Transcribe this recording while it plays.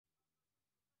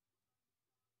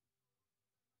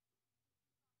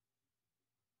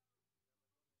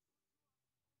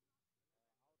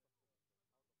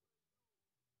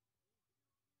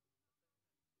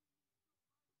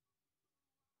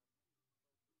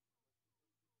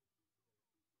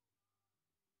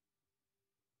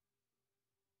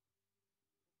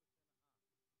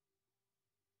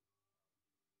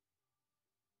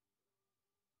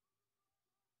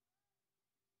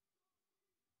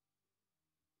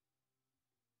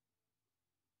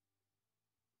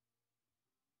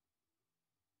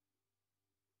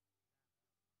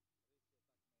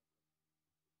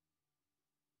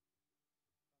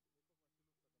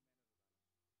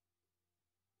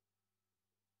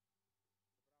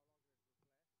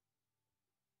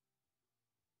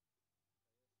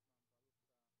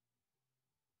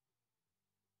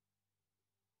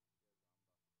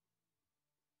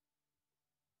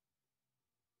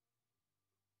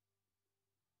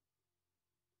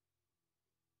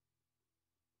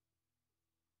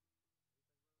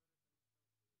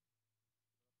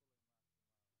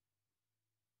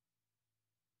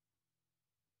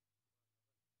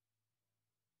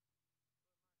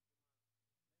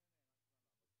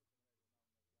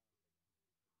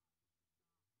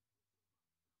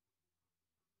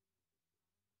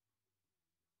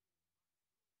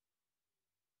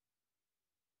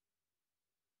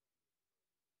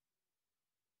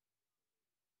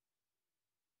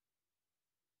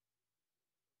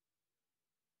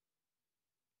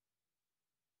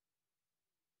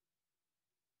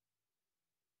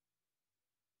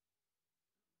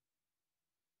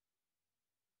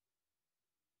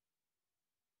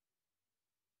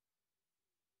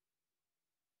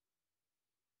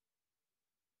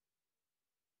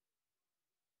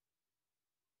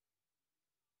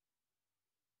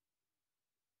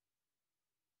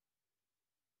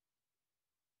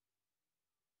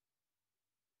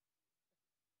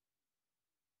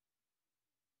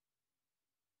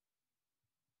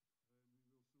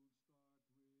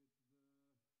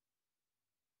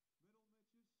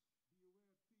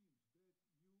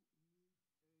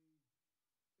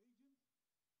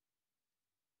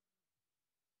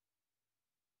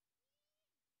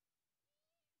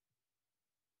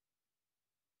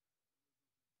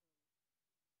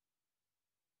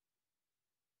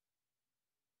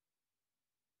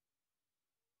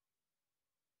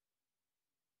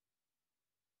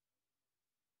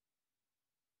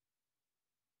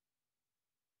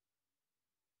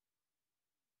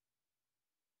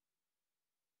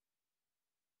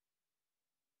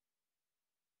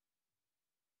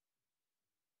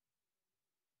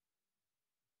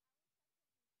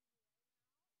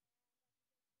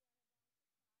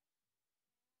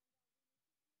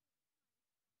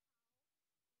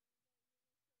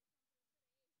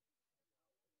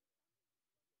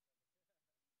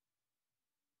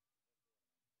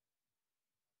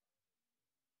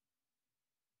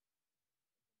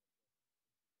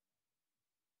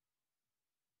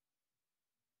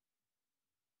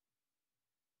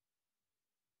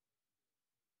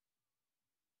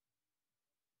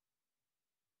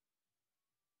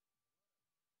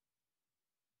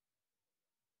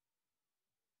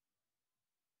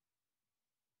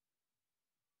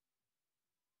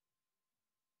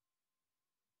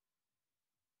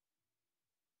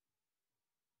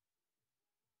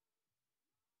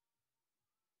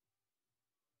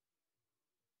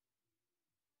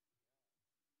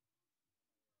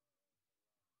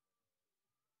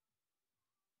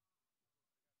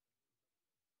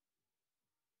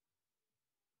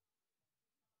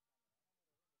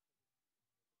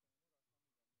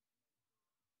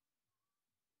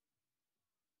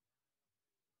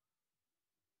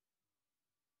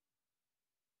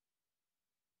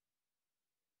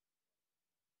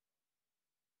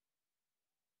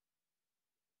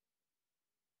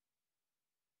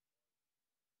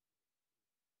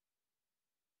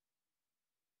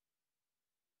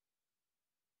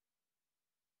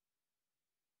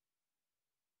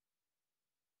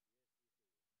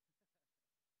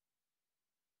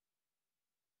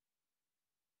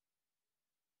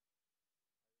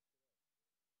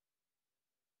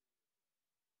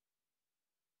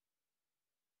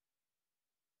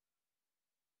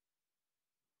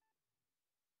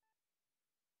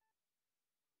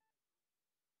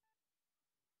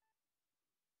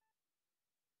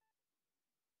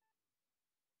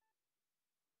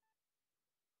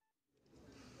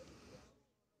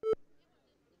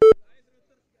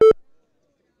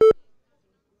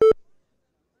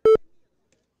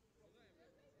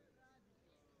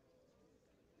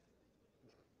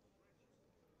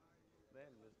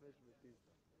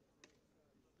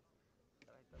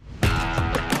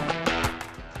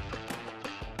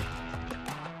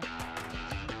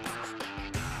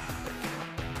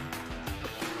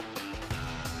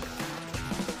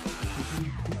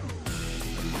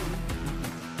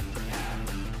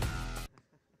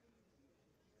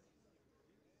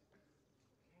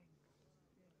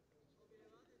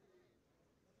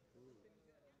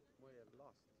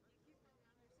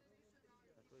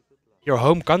Your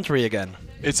home country again.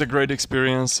 It's a great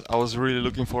experience. I was really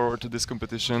looking forward to this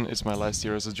competition. It's my last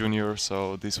year as a junior,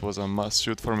 so this was a must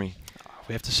shoot for me.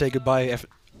 We have to say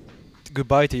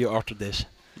goodbye to you after this.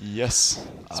 Yes.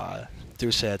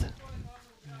 Too sad.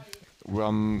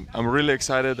 I'm really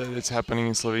excited that it's happening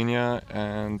in Slovenia,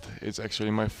 and it's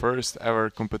actually my first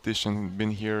ever competition.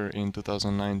 Been here in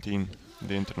 2019,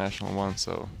 the international one.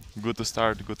 So good to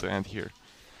start, good to end here.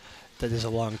 That is a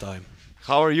long time.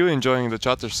 How are you enjoying the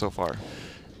Catez so far?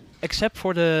 Except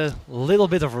for the little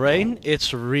bit of rain,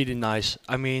 it's really nice.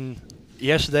 I mean,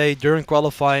 yesterday during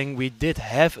qualifying we did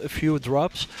have a few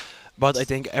drops, but I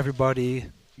think everybody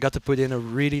got to put in a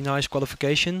really nice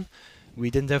qualification.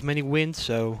 We didn't have many wind,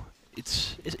 so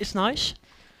it's nice.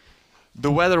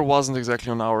 The weather wasn't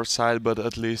exactly on our side, but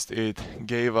at least it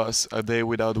gave us a day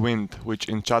without wind, which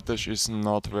in Catez is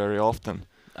not very often.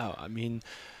 Oh, I mean,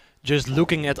 just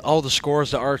looking at all the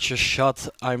scores the archers shot,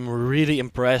 I'm really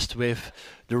impressed with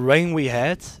the rain we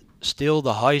had. Still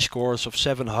the high scores of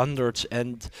 700s,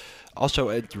 and also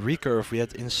at recurve we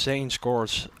had insane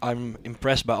scores. I'm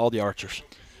impressed by all the archers.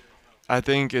 I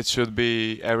think it should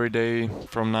be every day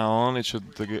from now on.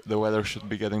 The weather should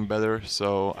be getting better.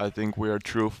 So I think we are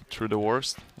through the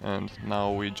worst, and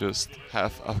now we just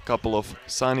have a couple of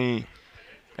sunny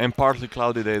and partly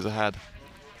cloudy days ahead.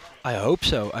 I hope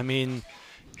so. I mean,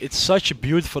 it's such a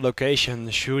beautiful location,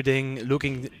 shooting,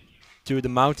 looking to the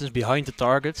mountains behind the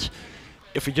targets.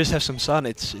 If we just have some sun,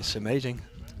 it's amazing.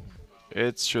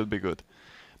 It should be good.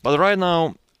 But right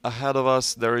now, ahead of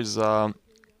us, there is a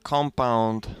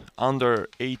compound under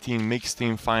 18 mixed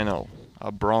team final,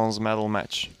 a bronze medal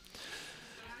match.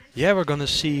 Yeah, we're gonna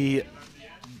see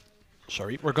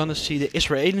the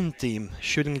Israeli team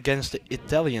shooting against the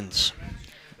Italians.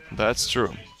 That's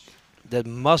true. That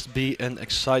must be an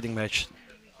exciting match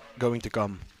going to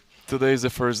come. Today is the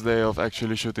first day of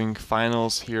actually shooting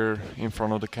finals here in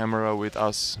front of the camera with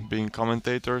us being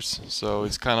commentators, so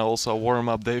it's kind of also a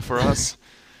warm-up day for us.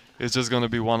 It's just going to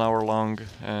be 1 hour long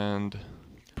and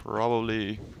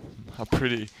probably a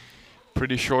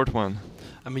pretty short one.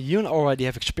 I mean, you already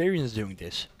have experience doing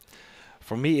this.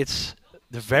 For me, it's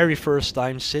the very first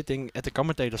time sitting at the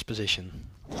commentator's position.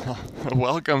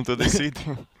 Welcome to the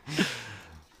seating.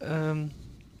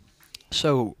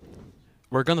 So,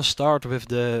 we're gonna start with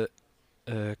the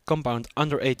compound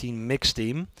under 18 mixed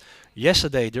team.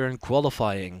 Yesterday during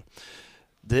qualifying,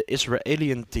 the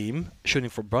Israeli team, shooting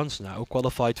for bronze now,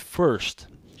 qualified first,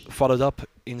 followed up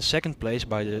in second place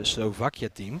by the Slovakia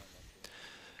team.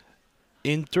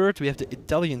 In third we have the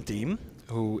Italian team,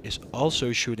 who is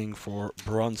also shooting for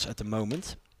bronze at the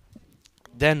moment.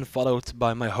 Then followed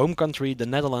by my home country, the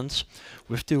Netherlands,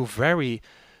 with two very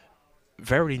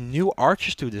new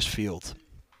archers to this field.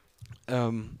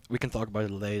 We can talk about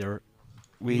it later.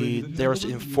 There's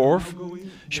in fourth,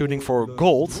 shooting for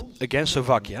gold against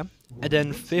Slovakia, and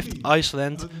then fifth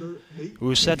Iceland,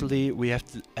 who sadly we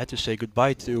had to say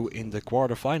goodbye to in the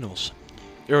quarterfinals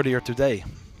earlier today.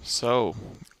 So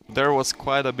there was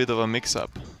quite a bit of a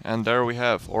mix-up, and there we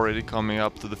have already coming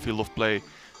up to the field of play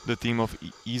the team of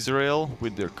Israel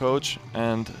with their coach,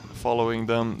 and following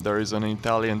them there is an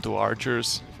Italian two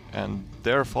archers, and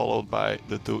they're followed by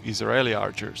the two Israeli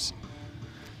archers.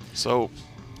 So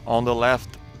on the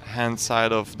left hand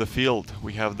side of the field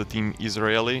we have the team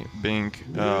Israeli being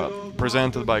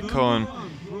presented by Cohen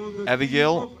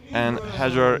Abigail and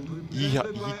Hajar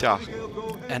Yita.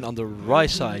 And on the right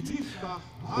side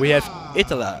we have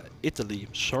Italy,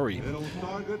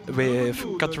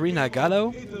 with Caterina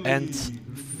Gallo and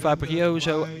Fabrizio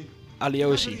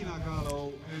Aliosi.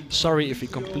 Sorry if we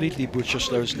completely butchers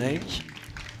those names.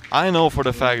 I know for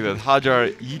the fact that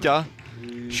Hajar Yita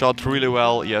shot really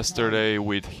well yesterday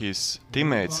with his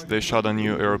teammates. They shot a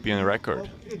new European record.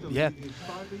 Yeah,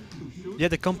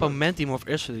 the compound men team of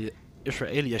Israel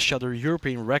shot a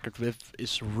European record, with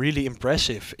is really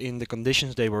impressive in the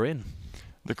conditions they were in.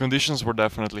 The conditions were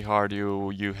definitely hard.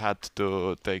 You have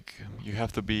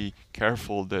to be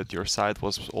careful that your sight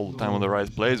was all the time on the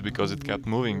right place because it kept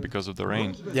moving because of the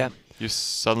rain. Yeah. You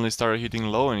suddenly started hitting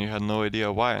low and you had no idea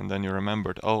why, and then you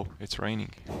remembered, oh, it's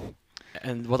raining.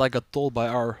 And what I got told by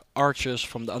our archers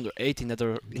from the under 18 that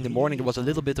in the morning there was a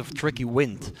little bit of tricky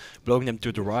wind blowing them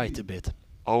to the right a bit.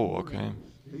 Oh, okay.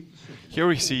 Here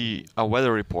we see a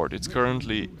weather report. It's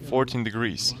currently 14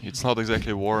 degrees. It's not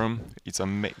exactly warm. It's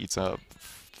a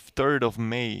 3rd of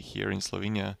May here in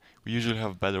Slovenia. We usually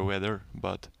have better weather,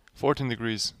 but 14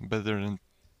 degrees better than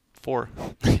 4.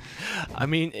 I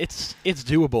mean, it's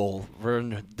doable.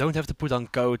 Don't have to put on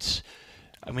coats.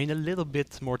 I mean, a little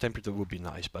bit more temperature would be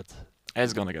nice, but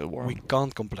It's gonna get we warm.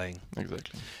 can't complain.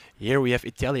 Exactly. Here we have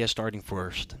Italia starting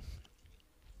first.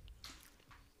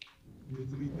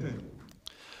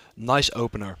 Nice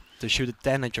opener. To shoot a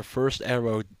 10 at your first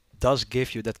arrow does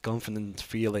give you that confident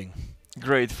feeling.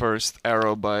 Great first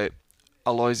arrow by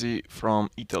Aloisi from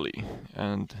Italy,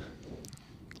 and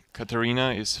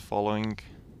Katerina is following.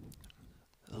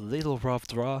 A little rough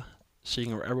draw,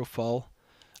 seeing her arrow fall.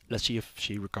 Let's see if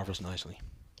she recovers nicely.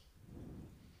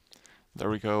 There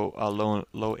we go, a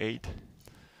low 8.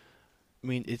 I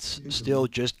mean, it's still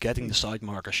just getting the side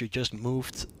marker. She just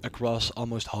moved across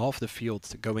almost half the field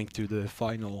going to the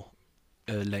final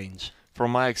lanes.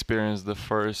 From my experience, the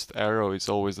first arrow is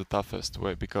always the toughest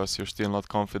way because you're still not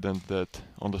confident that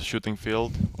on the shooting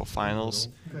field or finals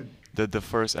that the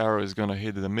first arrow is gonna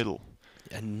hit the middle.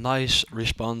 A nice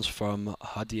response from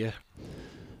Hadier,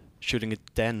 shooting a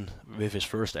 10 with his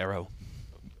first arrow.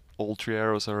 All 3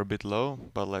 arrows are a bit low,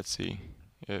 but let's see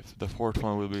if the 4th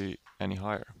one will be any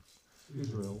higher.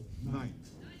 Israel 9.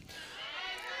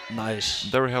 Nice.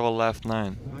 There we have a left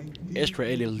 9.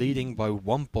 Israeli leading by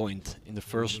 1 point in the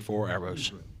first 4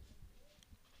 arrows.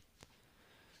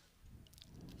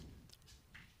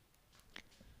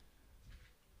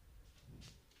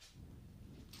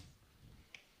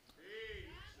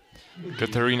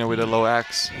 Katerina with a low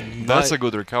axe. That's a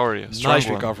good recovery. A strong Nice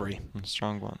one. recovery.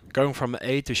 Strong one. Going from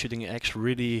A to shooting X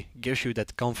really gives you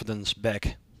that confidence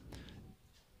back.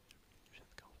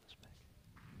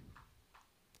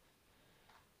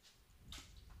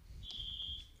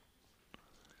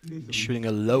 Shooting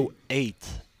a low 8.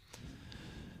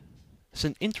 It's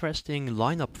an interesting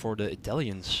lineup for the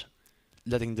Italians,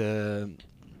 letting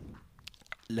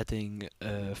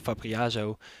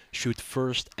Fabriazo shoot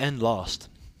first and last.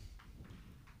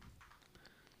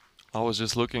 I was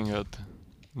just looking at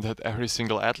that every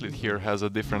single athlete here has a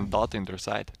different dot in their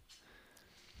side.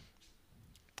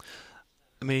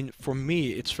 I mean, for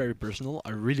me, it's very personal.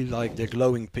 I really like the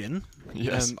glowing pin.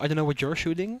 Yes. I don't know what you're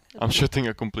shooting. I'm shooting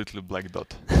a completely black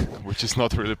dot, which is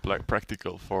not really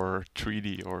practical for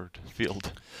 3D or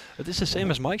field. It is the same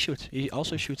as Mike shoots. He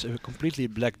also shoots a completely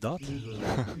black dot.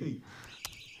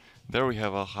 There we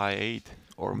have a high 8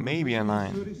 or maybe a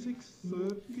 9. 36.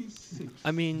 I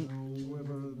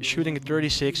mean, shooting a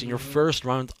 36 in your first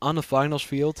round on a finals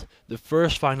field, the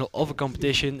first final of a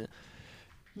competition,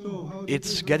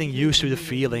 it's getting used to the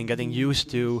feeling, getting used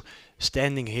to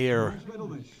standing here.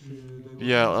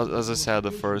 Yeah, as I said,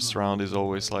 the first round is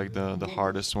always like the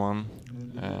hardest one,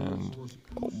 and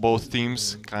both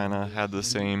teams kind of had the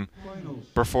same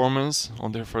performance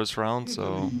on their first round,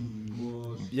 so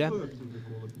Yeah,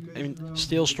 I mean,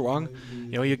 still strong.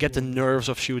 You know, you get the nerves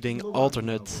of shooting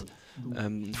alternate.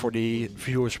 For the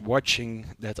viewers watching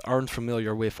that aren't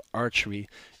familiar with archery,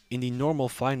 in the normal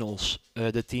finals,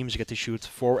 the teams get to shoot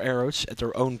 4 arrows at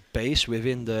their own pace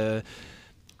within the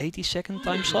 80-second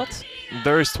time slot.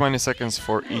 there is 20 seconds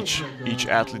for each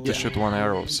athlete to Yeah. shoot 1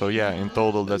 arrow. So yeah, in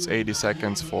total that's 80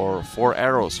 seconds for 4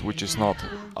 arrows, which is not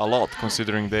a lot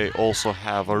considering they also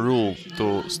have a rule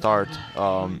to start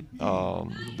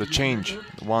the change.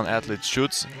 One athlete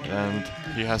shoots and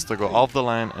he has to go off the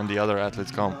line, and the other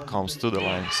athlete comes to the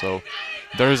line. So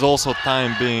there is also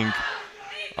time being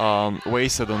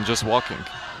wasted on just walking.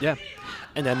 Yeah,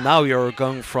 and then now you're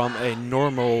going from a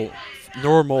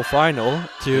normal final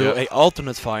to Yeah. a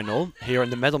alternate final here in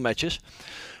the medal matches,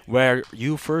 where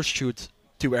you first shoot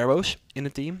 2 arrows in a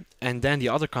team, and then the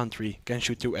other country can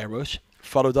shoot 2 arrows,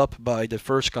 followed up by the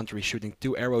first country shooting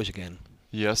 2 arrows again.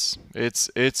 Yes,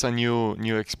 it's a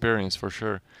new experience for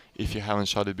sure if you haven't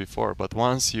shot it before. But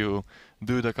once you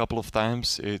do it a couple of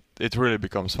times, it really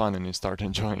becomes fun and you start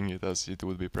enjoying it as it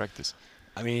would be practice.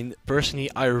 I mean, personally,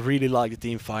 I really like the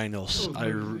team finals. I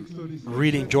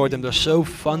really enjoy them. They're so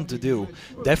fun to do.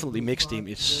 Definitely mixed team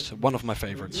is one of my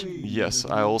favorites. Yes,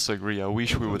 I also agree. I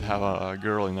wish we would have a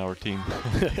girl in our team.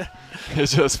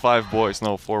 It's just 5 boys,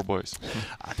 no 4 boys.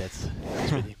 That's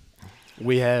really.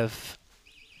 We have,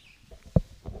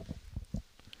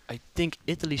 I think,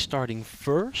 Italy starting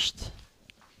first.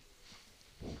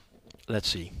 Let's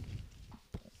see.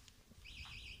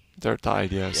 They're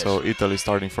tied, yeah. Yes. So Italy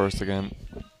starting first again.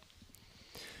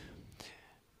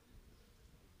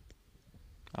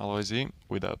 Aloisi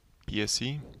with a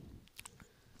PSE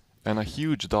and a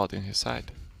huge dot in his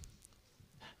side.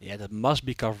 Yeah, that must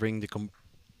be covering the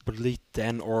complete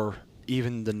 10 or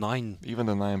even the 9. Even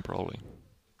the 9 probably.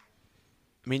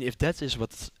 I mean, if that is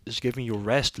what is giving you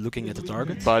rest looking at the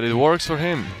target. But it works for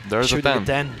him. There's a Shooting 10. a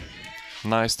 10.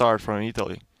 Nice start from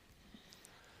Italy.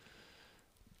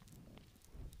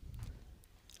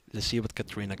 Let's see what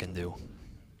Katrina can do.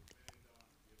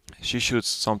 She shoots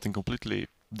something completely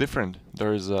different.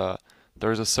 There's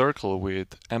a circle with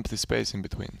empty space in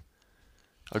between.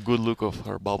 A good look of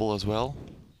her bubble as well.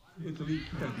 Italy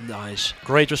 10. Nice.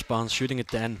 Great response, shooting a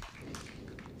 10.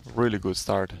 Really good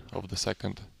start of the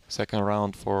second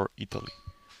round for Italy.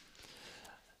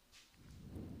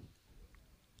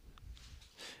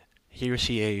 Here you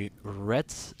see a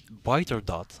red biter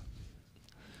dot.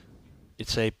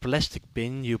 It's a plastic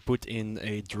pin you put in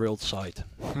a drilled site.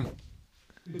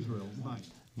 Israel 9.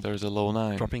 There's a low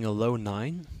 9. Dropping a low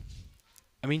 9.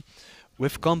 I mean,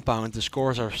 with compound the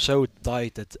scores are so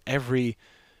tight that every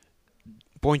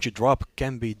point you drop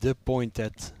can be the point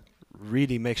that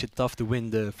really makes it tough to win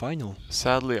the final.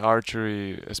 Sadly,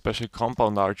 archery, especially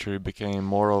compound archery, became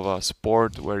more of a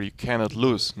sport where you cannot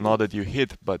lose. Not that you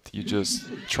hit, but you just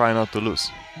try not to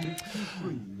lose.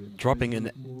 Dropping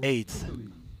an 8.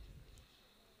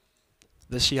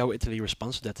 Let's see how Italy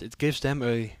responds to that. It gives them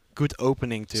a good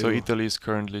opening to... So Italy is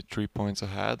currently 3 points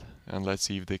ahead, and let's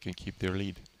see if they can keep their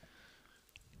lead.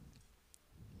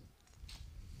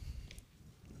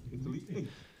 Italy 8.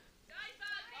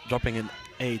 Dropping an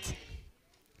 8.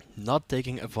 Not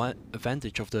taking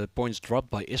advantage of the points dropped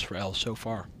by Israel so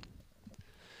far.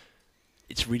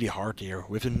 It's really hard here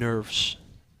with the nerves.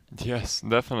 Yes,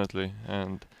 definitely,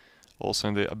 and also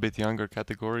in the a bit younger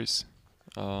categories,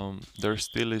 there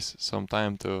still is some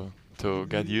time to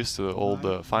get used to all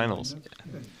the finals.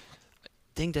 I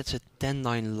think that's a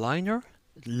 10-9 liner.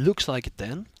 It looks like a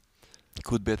 10.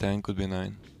 Could be a 10, could be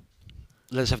 9.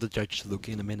 Let's have the judges look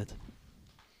in a minute.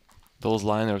 Those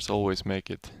liners always make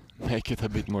it a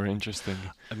bit more interesting.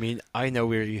 I mean, I know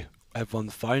we have won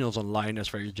finals on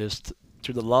liners where you just,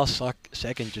 to the last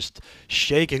second, just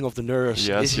shaking of the nerves.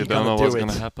 Yes, Is you he don't know gonna what's do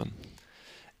gonna it? happen.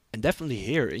 And definitely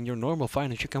here, in your normal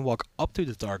finals, you can walk up to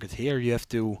the target. Here you have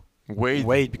to Wait,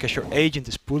 wait because your agent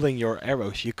is pulling your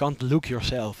arrows. You can't look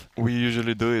yourself. we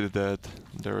usually do it that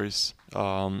there is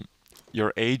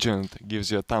your agent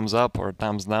gives you a thumbs up or a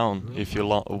thumbs down if you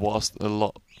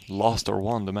lost or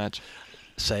won the match.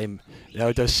 Same. You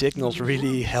know, those signals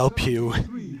really help you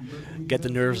get the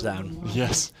nerves down.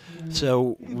 Yes.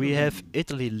 So we have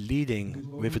Italy leading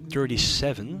with a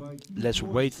 37. Let's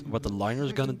wait what the liner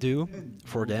is gonna do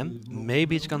for them.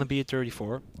 Maybe it's gonna be a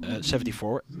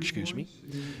 74, excuse me.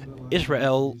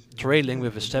 Israel trailing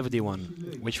with a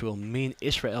 71, which will mean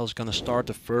Israel is gonna start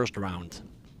the first round.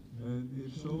 And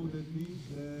if so, that means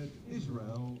that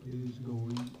Israel is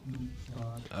going to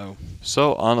start. Oh,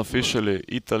 So unofficially,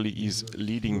 Italy is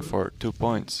leading for 2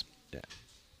 points.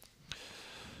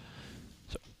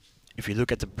 if you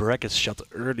look at the brackets shot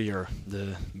earlier,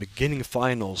 the beginning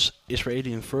finals,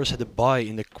 Israeli first had a bye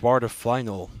in the quarter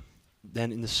final.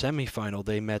 Then in the semi-final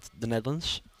they met the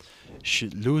Netherlands,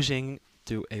 losing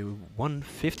to a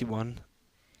 151,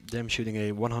 them shooting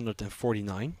a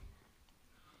 149.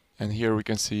 And here we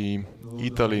can see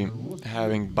Italy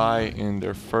having bye in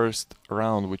their first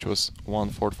round, which was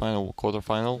 1/4 final,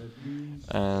 quarterfinal,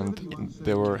 and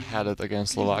they were headed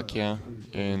against Slovakia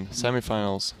in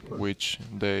semifinals, which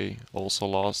they also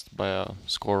lost by a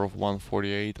score of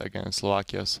 148 against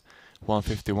Slovakia's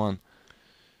 151.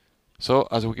 So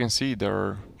as we can see, there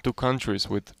are two countries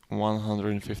with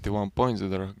 151 points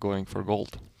that are going for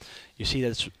gold. You see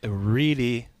that's a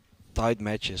really tight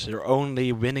matches. They're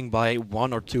only winning by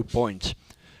 1 or 2 points.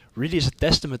 Really is a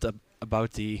testament about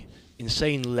the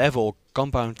insane level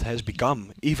compound has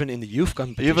become, even in the youth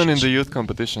competitions. Even in the youth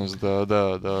competitions,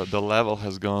 the level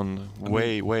has gone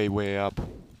way up.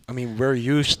 I mean, we're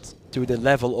used to the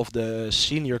level of the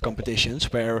senior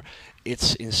competitions where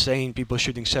it's insane, people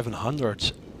shooting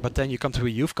 700s. But then you come to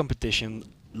a youth competition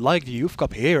like the Youth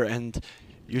Cup here and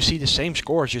you see the same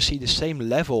scores, you see the same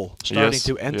level starting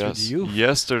to enter the youth.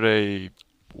 Yesterday,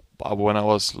 when I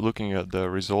was looking at the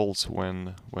results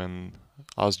when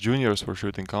us juniors were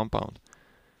shooting compound,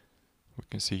 we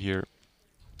can see here,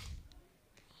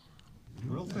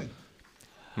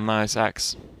 nice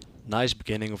axe. Nice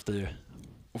beginning of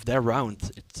their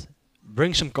round. It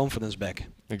brings some confidence back.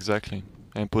 Exactly,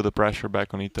 and put the pressure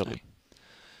back on Italy.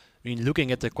 I mean, looking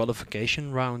at the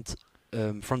qualification round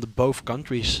from the both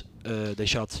countries they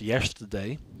shot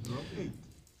yesterday,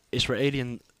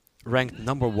 Israeli ranked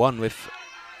number 1 with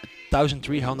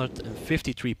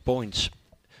 1,353 points,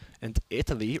 and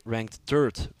Italy ranked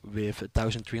 3rd with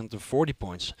 1,340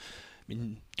 points. I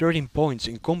mean, 13 points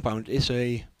in compound is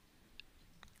a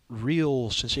real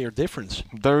sincere difference.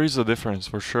 There is a difference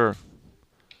for sure.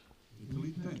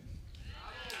 Italy 10.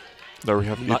 There we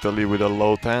have Ni- Italy with a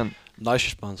low 10. Nice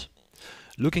response.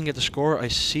 Looking at the score, I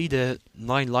see the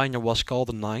 9-liner was called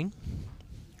a 9.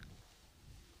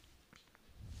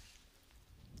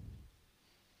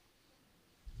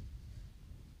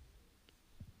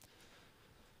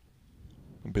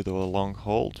 A bit of a long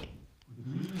hold.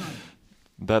 Italy 9.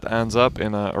 That ends up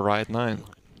in a right 9.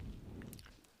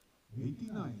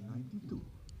 89-92. 3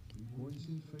 points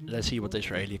in favor. Let's see of what Croatia.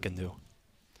 Israeli can do.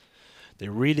 They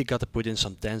really got to put in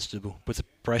some tens to put the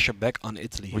pressure back on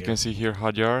Italy We here. can see here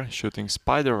Hadjar shooting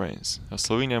Spider Rains, a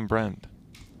Slovenian brand.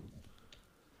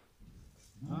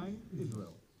 9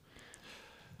 Israel.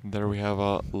 There we have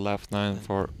a left 9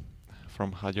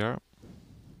 from Hadjar.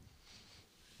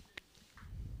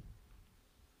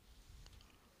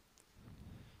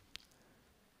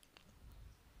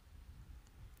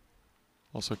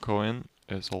 Also Cohen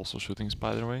is also shooting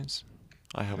Spider Rains.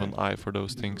 I have an eye for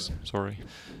those things, sorry.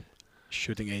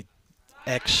 Shooting a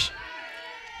X.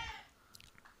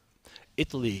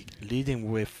 Italy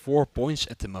leading with 4 points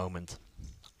at the moment.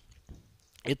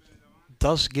 It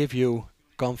does give you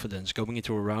confidence going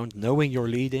into a round, knowing you're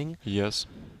leading. Yes.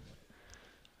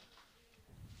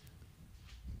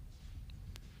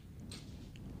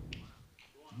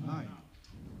 Nine.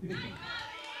 Italy.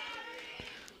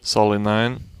 Solid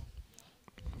 9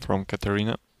 from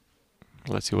Katerina.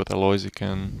 Let's see what Aloisi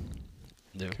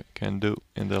can do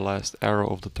in the last arrow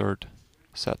of the third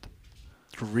set.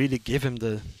 To really give them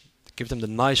the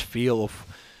nice feel of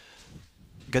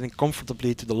getting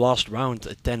comfortably to the last round.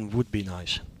 A 10 would be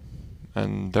nice.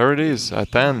 And there it is, a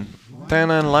 10.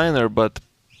 10 and liner, but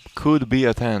could be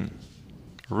a 10.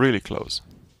 Really close.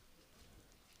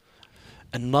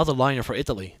 Another liner for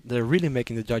Italy. They're really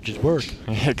making the judges work.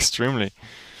 Extremely.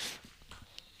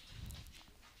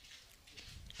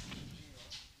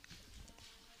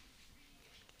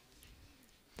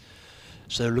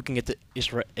 So looking at the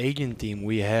Israeli team,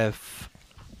 we have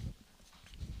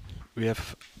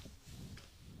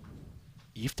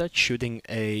Yiftat shooting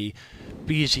a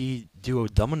PZ Duo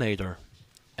Dominator,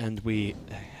 and we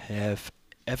have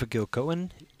Abigail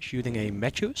Cohen shooting a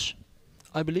Matthews,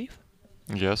 I believe.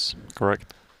 Yes,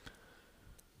 correct.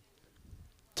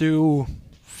 Two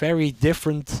very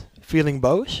different feeling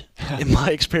bows, in my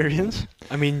experience.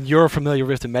 I mean, you're familiar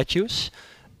with the Matthews.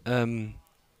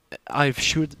 I've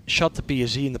shot the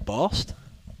PSE in the past.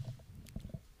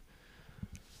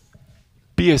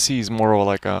 PSE is more of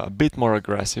like a bit more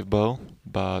aggressive bow,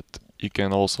 but you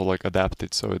can also like adapt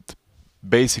it, so it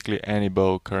basically any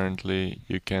bow currently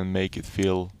you can make it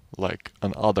feel like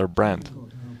another brand.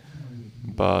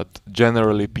 But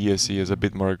generally PSE is a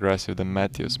bit more aggressive than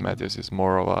Matthews. Matthews is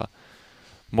more of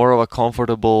a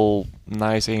comfortable,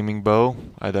 nice aiming bow.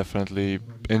 I definitely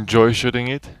enjoy shooting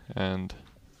it, and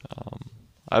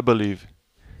I believe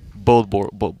both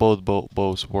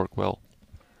bows work well.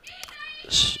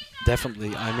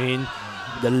 Definitely. I mean,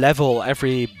 the level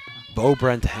every bow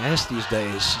brand has these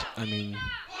days. I mean,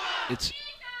 it's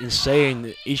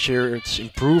insane. Each year it's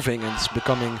improving and it's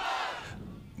becoming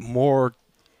more.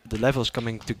 The levels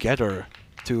coming together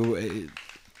to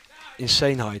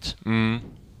insane heights.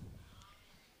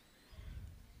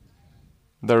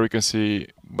 There we can see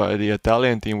by the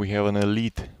Italian team we have an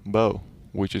elite bow,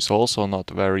 which is also not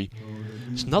very...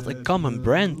 It's not a common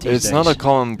brand these It's days. not a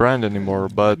common brand anymore,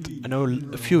 but... I know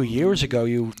a few years ago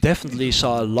you definitely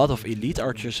saw a lot of elite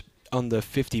archers on the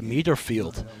 50-meter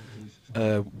field,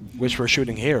 which were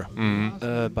shooting here.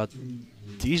 But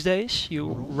these days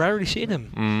you rarely see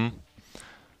them.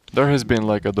 There has been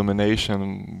like a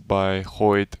domination by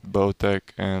Hoyt, Botek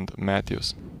and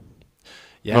Matthews.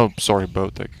 Yeah. No, sorry,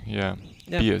 Botek. Yeah.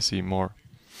 Yeah. PSE more.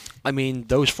 I mean,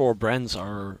 those four brands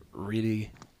are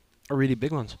really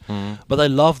big ones. But I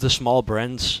love the small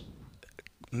brands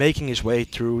making his way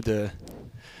through the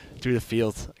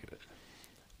field.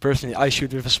 Personally, I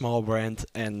shoot with a small brand,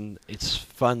 and it's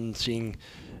fun seeing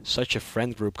such a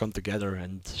friend group come together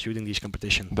and shooting these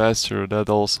competitions. That's true. That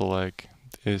also like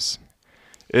is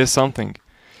something.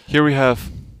 Here we have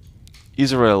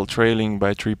Israel trailing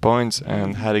by 3 points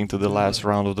and heading to the last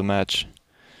round of the match,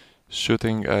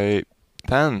 shooting a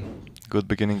 10. Good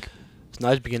beginning. It's a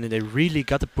nice beginning. They really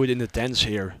got to put in the tens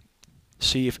here.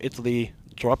 See if Italy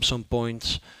drops some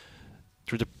points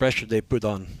through the pressure they put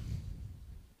on.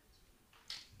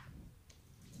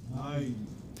 9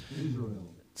 Israel.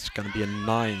 It's gonna be a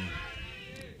 9.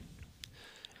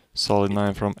 Solid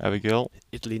 9 from Abigail.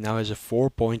 Italy now has a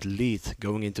 4-point lead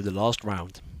going into the last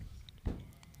round.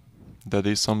 That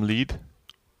is some lead,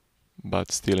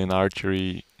 but still in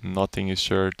archery nothing is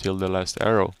sure till the last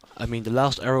arrow. I mean, the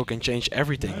last arrow can change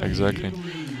everything. Exactly.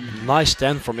 Nice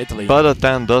 10 from Italy. But a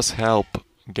 10 does help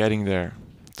getting there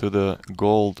to the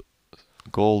gold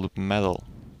medal.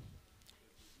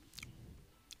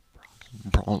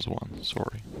 Bronze one,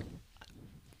 sorry.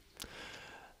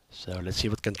 So let's see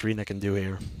what Katrina can do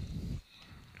here.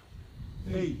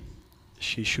 8.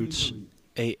 She shoots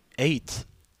Italy. a 8,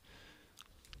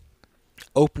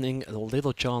 opening a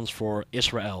little chance for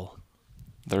Israel.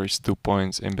 There is 2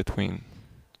 points in between.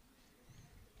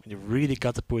 You really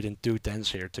got to put in 2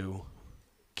 10s here to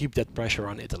keep that pressure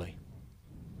on Italy.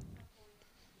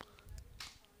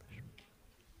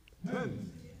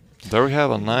 10. There we have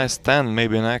a nice 10,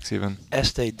 maybe an X even.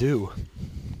 As they do.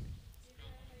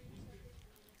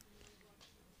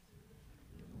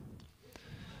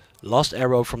 Last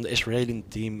arrow from the Israeli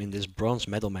team in this bronze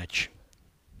medal match.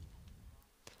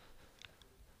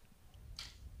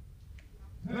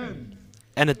 10.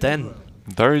 And a 10.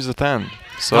 There is a 10.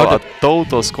 So Now a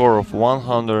total score of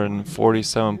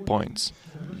 147 points.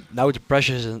 Now the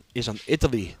pressure is on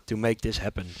Italy to make this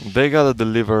happen. They gotta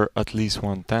deliver at least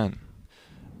 110.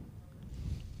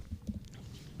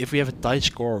 If we have a tight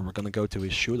score, we're gonna go to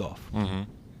his shoot-off.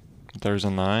 There's a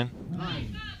 9.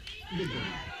 9. Italy.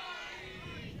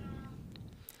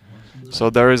 So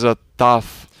there is a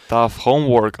tough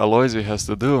homework Aloisi has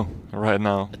to do right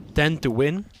now. 10 to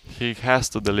win. He has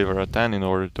to deliver a 10 in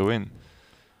order to win.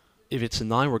 If it's a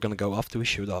 9, we're gonna go off to his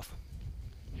shoot-off.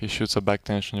 He shoots a back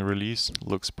tension release,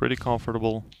 looks pretty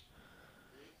comfortable.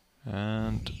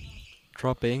 And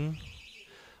Dropping.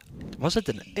 Was it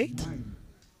an 8? 9.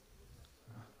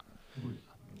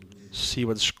 See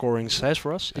what the scoring says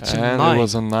for us. It's a and 9. it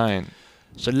was a 9.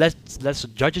 So let's the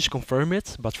judges confirm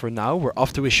it, but for now we're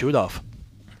off to his shoot-off.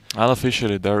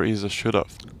 Unofficially, there is a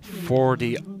shoot-off. For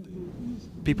the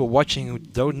people watching who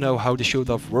don't know how the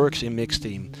shoot-off works in mixed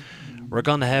team, we're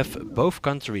gonna have both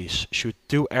countries shoot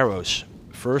 2 arrows.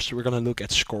 First, we're gonna look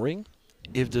at scoring.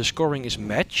 If the scoring is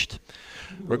matched,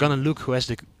 we're gonna look who has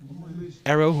the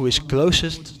arrow who is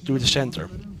closest to the center.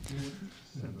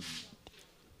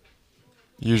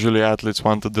 Usually athletes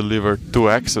want to deliver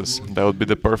 2 X's. That would be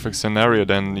the perfect scenario.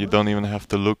 Then you don't even have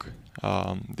to look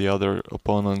the other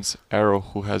opponent's arrow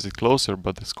who has it closer.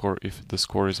 But the score, if the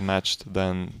score is matched,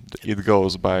 then it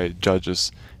goes by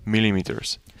judges'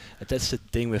 millimeters. And that's the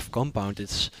thing with compound.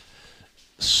 It's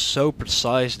so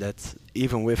precise that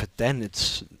even with a 10,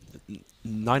 it's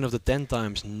 9 of the 10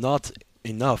 times not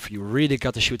enough. You really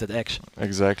got to shoot at X.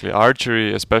 Exactly.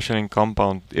 Archery, especially in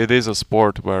compound, it is a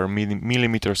sport where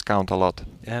millimeters count a lot.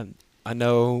 Yeah, I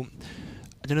know.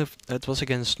 I don't know if it was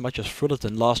against Matthias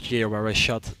Fullerton last year where I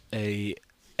shot a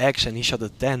X and he shot a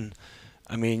 10.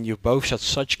 I mean, you both shot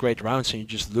such great rounds and you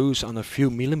just lose on a few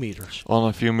millimeters. On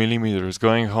a few millimeters,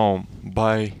 going home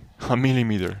by a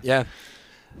millimeter. Yeah.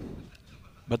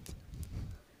 But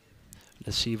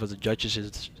let's see what the judges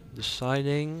is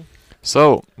deciding.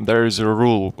 So, there is a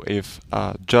rule. If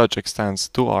a judge extends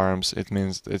 2 arms, it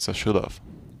means it's a shoot-off.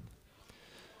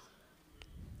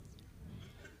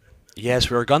 Yes,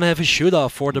 we're gonna have a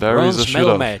shoot-off for the There is a bronze medal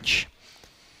shoot-off. match.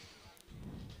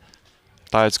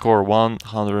 Tied score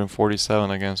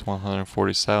 147 against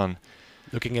 147.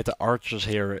 Looking at the archers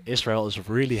here, Israel is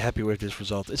really happy with this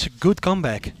result. It's a good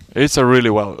comeback. It's a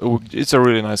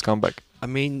really nice comeback. I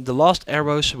mean, the last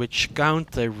arrows which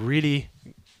count, they really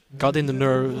got in the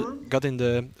nerve, got in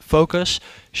the focus,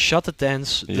 shot the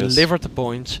 10s, Yes. delivered the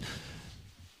points.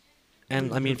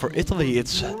 And I mean, for Italy,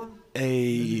 it's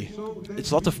a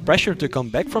lot of pressure to come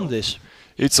back from this.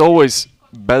 It's always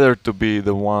better to be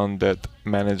the one that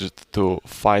managed to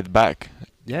fight back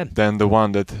Yeah, than the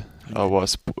one that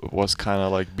was kind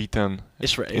of like beaten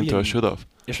into a shoot-off.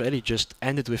 Israeli just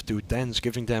ended with 2 10s,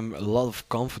 giving them a lot of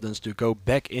confidence to go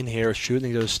back in here,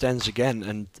 shooting those 10s again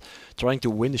and trying to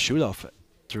win the shoot-off.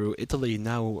 Through Italy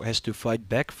now has to fight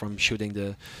back from shooting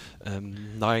the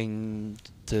 9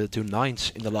 to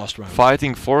 9s in the last round.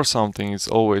 Fighting for something is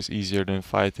always easier than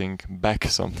fighting back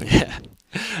something. Yeah,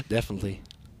 definitely.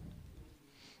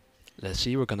 Let's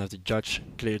see, we're gonna have the judge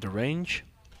clear the range.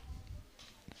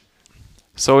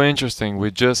 So interesting,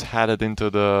 we just headed into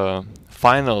the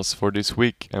finals for this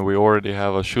week and we already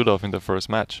have a shoot-off in the first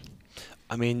match.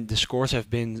 I mean, the scores have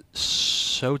been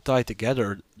so tight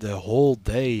together the whole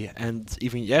day and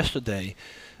even yesterday.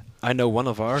 I know one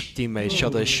of our teammates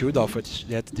shot a shoot-off which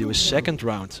they had to do a second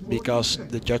round because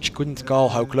the judge couldn't call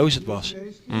how close it was.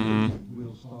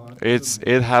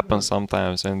 It happens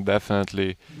sometimes and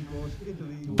definitely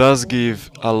does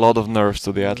give a lot of nerves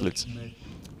to the athletes.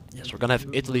 Yes, we're gonna have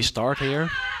Italy start here.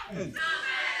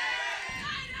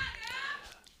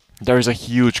 There is a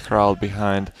huge crowd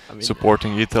behind I mean,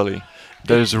 supporting Italy.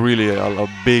 There's really a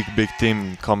big, big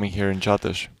team coming here in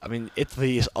Catez. I mean,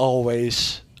 Italy is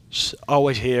always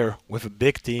here with a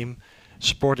big team,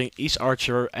 supporting each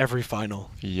archer every final.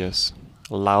 Yes,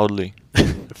 loudly.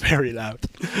 Very loud.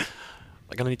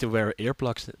 I'm gonna need to wear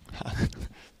earplugs.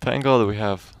 Thank God we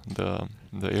have the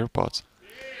earpods.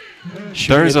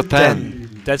 Shooting There is a at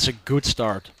 10. That's a good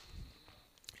start.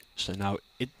 So now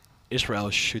Israel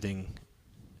is shooting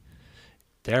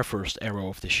their first arrow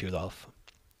of the shoot-off.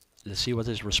 Let's see what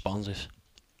his response is.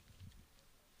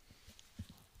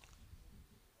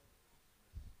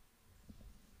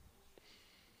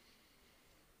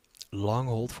 Long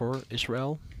hold for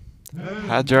Israel.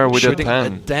 Hajar with a Shooting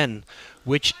 10. at 10,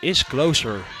 which is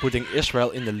closer, putting Israel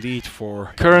in the lead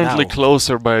for Currently now.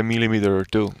 closer by a millimeter or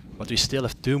two. But we still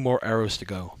have 2 more arrows to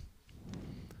go.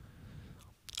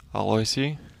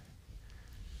 Aloisi.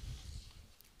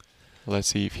 Let's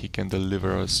see if he can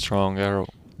deliver a strong arrow.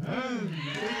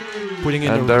 Putting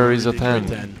in And a there is a really good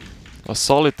 10. A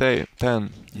solid 10.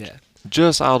 Yeah.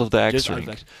 Just out of the X Just out of ring.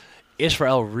 X.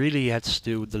 Israel really has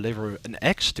to deliver an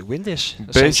X to win this.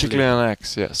 Basically essentially. an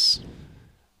X, yes.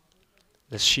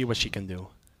 Let's see what she can do.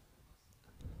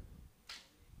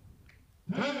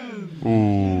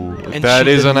 Ooh, And that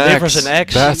she is an delivers X. an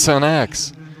X. That's an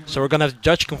X. So we're gonna have the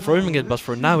judge confirming it, but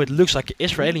for now it looks like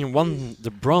Israeli won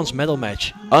the bronze medal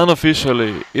match.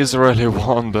 Unofficially, Israeli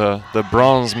won the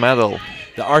bronze medal.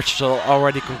 The archers are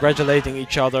already congratulating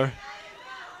each other.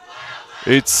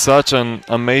 It's such an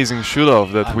amazing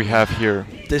shoot-off that we have here.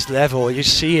 This level, you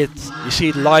see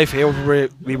it live here.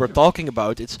 We were talking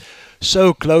about. It's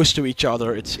so close to each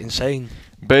other. It's insane.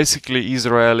 Basically,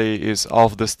 Israeli is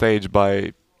off the stage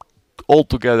by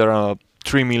altogether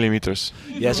 3 millimeters.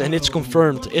 Yes, and it's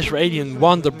confirmed. Israeli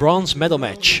won the bronze medal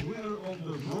match.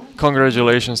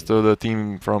 Congratulations to the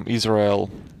team from Israel.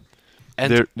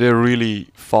 And They really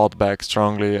fought back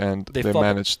strongly, and They they fought-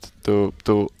 managed to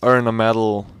earn a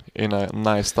medal in a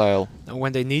nice style.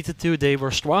 when they needed to, they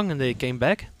were strong and they came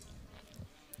back.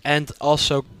 And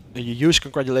also, a huge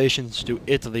congratulations to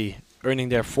Italy, earning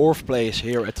their 4th place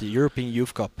here at the European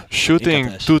Youth Cup. Shooting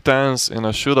Catez. 2 tens in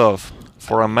a shoot-off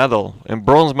for a medal. In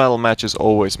bronze medal match is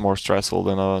always more stressful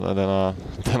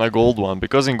than a gold one,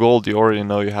 because in gold you already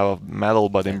know you have a medal,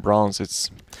 but in bronze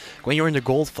it's When you're in the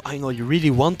gold final, you really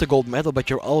want the gold medal, but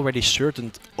you're already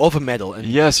certain of a medal. And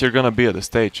yes, you're gonna be at the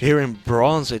stage. here in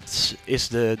bronze, it's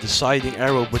the deciding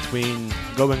arrow between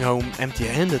going home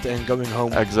empty-handed and going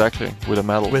home Exactly, with a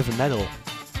medal. with a medal.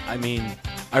 I mean,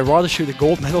 I'd rather shoot a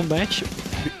gold medal match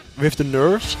with the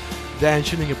nerves than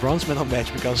shooting a bronze medal match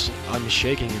because I'm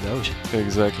shaking in those.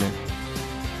 Exactly.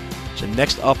 So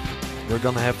next up, we're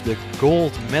gonna have the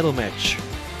gold medal match,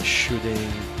 shooting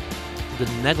the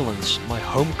Netherlands, my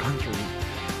home country,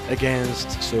 against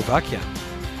Slovakia.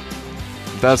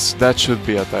 That should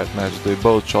be a tight match. They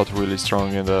both shot really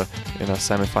strong in the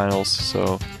semifinals,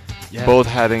 so Yeah, both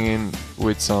heading in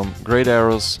with some great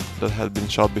arrows that had been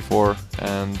shot before,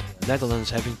 and Netherlands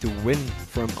having to win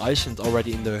from Iceland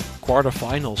already in the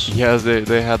quarterfinals. yes,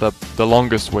 they had the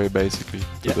longest way basically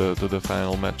Yeah. to the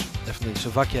final match. Definitely,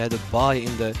 Slovakia had a bye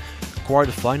in the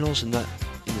quarterfinals, and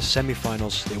in the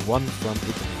semifinals they won from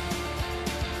Italy.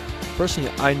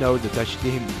 Personally, I know the Dutch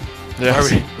team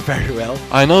Yes. very well.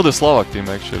 I know the Slovak team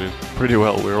actually pretty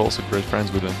well. We're also great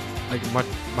friends with them. Like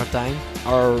Martijn,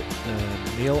 our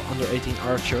male under 18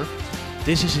 archer.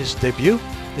 This is his debut.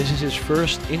 This is his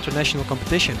first international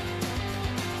competition.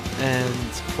 And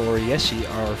for Jessie,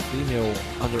 our female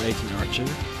under 18 archer,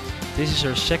 this is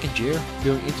her 2nd year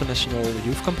doing international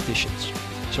youth competitions.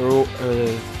 So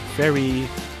a very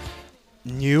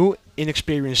new,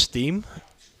 inexperienced team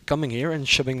coming here and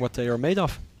showing what they are made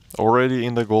of. Already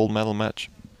in the gold medal match.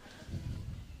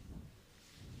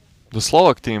 The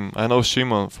Slovak team, I know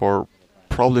Shimon for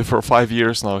probably for 5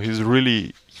 years now.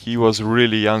 He was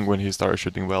really young when he started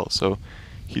shooting well, so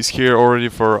he's here already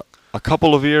for a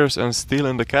couple of years and still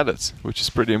in the Catez, which is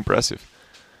pretty impressive.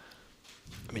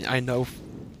 I mean, I know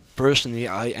personally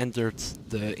I entered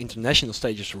the international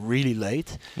stages really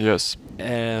late, Yes,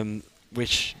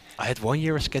 which I had 1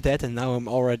 year as cadet, and now I'm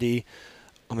already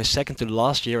on my 2nd to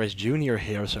last year as junior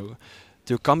here. So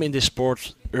to come in this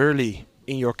sport early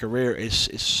in your career is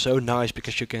so nice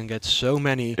because you can get so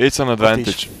many it's an of these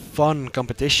advantage. fun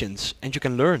competitions and you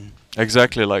can learn.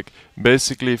 Exactly, like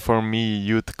basically for me,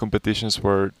 youth competitions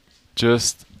were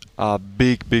just a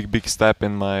big step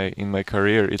in my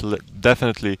career. It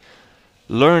definitely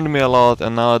learned me a lot,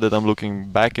 and now that I'm looking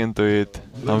back into it,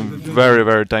 I'm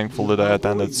very thankful that I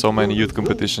attended so many youth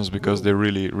competitions, because they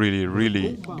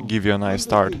really give you a nice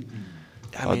start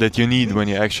I mean, that you need when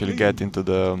you actually get into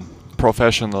the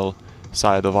professional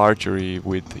side of archery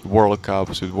with World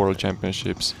Cups, with World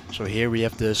Championships. So here we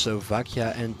have the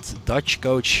Slovakia and Dutch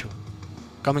coach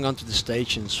coming onto the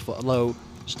stage and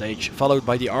followed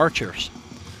by the archers.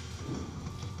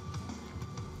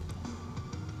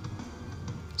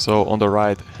 So on the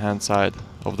right hand side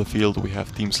of the field we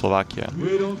have Team Slovakia,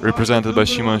 represented by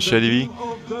Šimon Šedivi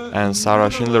and Sara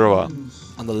Schindlerova.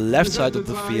 On the left side of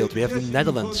the field we have the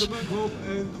Netherlands,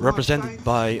 represented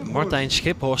by Martijn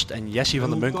Schiphorst and Jesse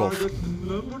van der Munkhoff.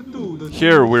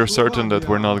 Here we're certain that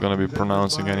we're not going to be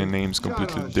pronouncing any names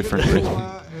completely differently.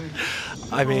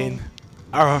 I mean,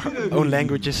 our own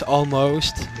languages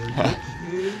almost.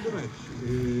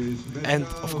 And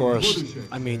of course,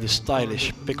 I mean the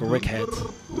stylish pickle Rick head.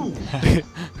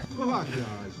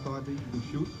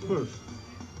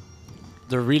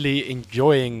 They're really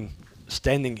enjoying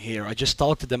standing here. I just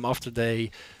talked to them after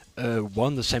they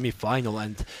won the semi-final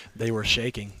and they were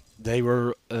shaking. They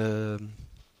were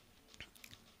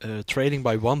trailing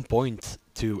by 1 point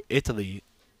to Italy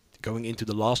going into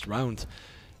the last round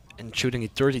and shooting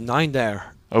at 39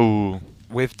 there. Oh,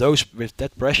 With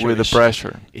that pressure. with the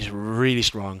pressure. Is really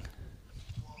strong.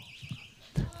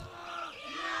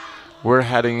 We're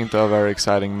heading into a very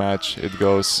exciting match. It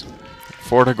goes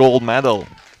for the gold medal.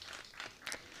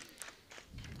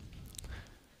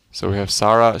 So we have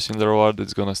Sara Schindlerova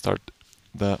that's gonna start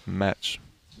the match.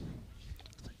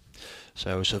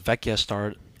 So Slovakia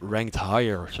ranked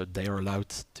higher, so they are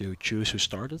allowed to choose who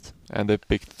started. And they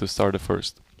picked to start the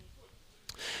first.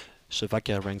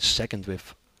 Slovakia ranked second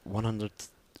with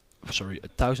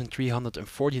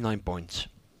 1,349 points.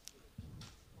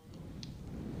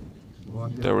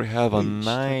 There we have a Starting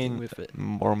 9 with a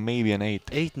or maybe an 8.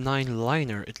 8-9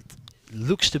 liner. It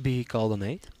looks to be called an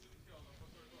 8.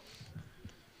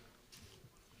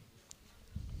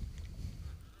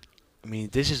 I mean,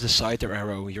 this is the cider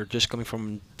arrow. You're just coming from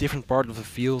a different part of the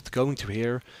field, going to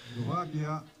here.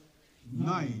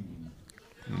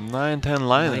 9-10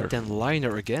 liner. 9-10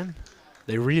 liner again.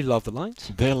 They really love the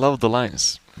lines. They love the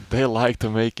lines. They like to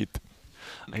make it.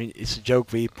 I mean, it's a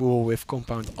joke we pull with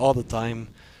compound all the time.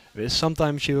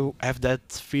 Sometimes you have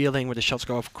that feeling where the shots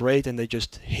go off great and they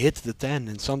just hit the 10,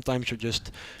 and sometimes you're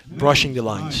just brushing the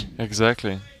lines.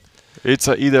 Exactly. It's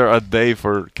either a day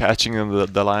for catching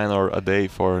the line or a day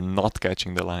for not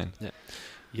catching the line. Yeah.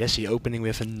 Jesse opening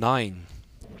with a 9.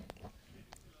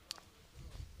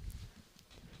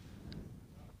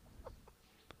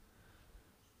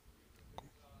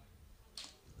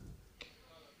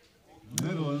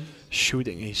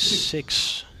 Shooting a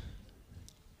 6.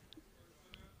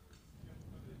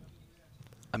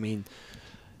 I mean,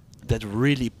 that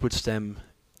really puts them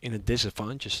in a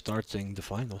disadvantage starting the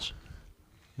finals.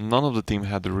 None of the team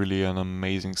had really an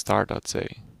amazing start, I'd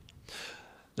say.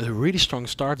 A really strong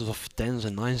start of 10s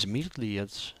and 9s immediately.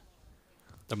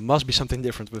 There must be something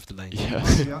different with the lane.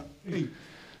 Yes.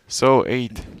 So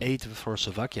 8. 8 for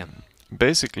Slovakia.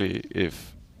 Basically,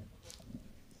 if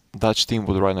Dutch team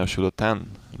would right now shoot a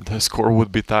 10, the score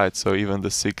would be tight. So even the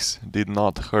 6 did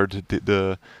not hurt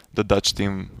the Dutch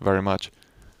team very much.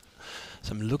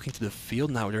 So I'm looking to the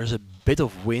field now. There's a bit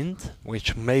of wind,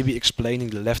 which may be explaining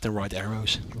the left and right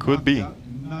arrows. Could be. A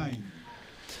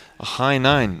high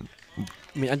 9. I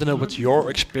mean, I don't know what your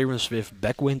experience with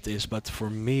backwind is, but for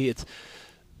me,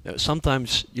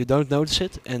 sometimes you don't notice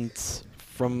it, and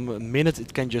from a minute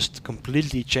it can just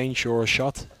completely change your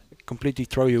shot, completely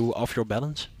throw you off your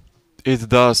balance. It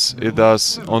does. It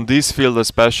does. On this field,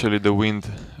 especially, the wind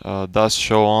does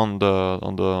show on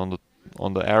the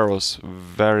arrows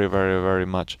very, very, very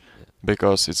much,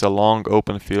 because it's a long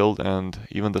open field, and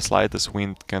even the slightest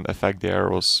wind can affect the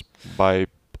arrows by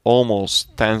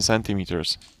almost 10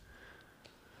 centimeters.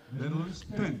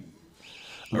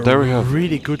 There we have.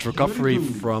 Really good recovery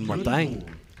from Martijn.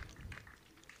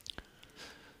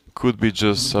 Could be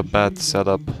just a bad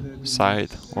setup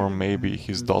side, or maybe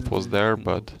his dot was there,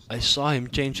 but I saw him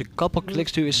change a couple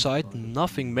clicks to his side,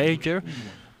 nothing major.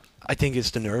 I think it's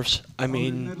the nerves. I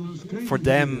mean, for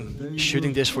them,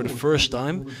 shooting this for the first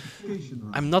time,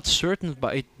 I'm not certain,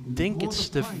 but I think it's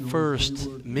the first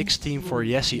mixed team for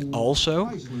Jesse also.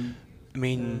 I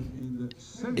mean,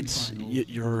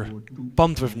 you're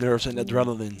pumped with nerves and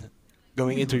adrenaline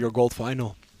going into your gold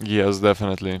final. yes,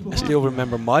 definitely. I still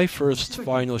remember my first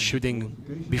final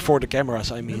shooting before the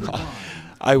cameras. I mean,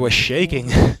 I was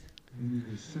shaking.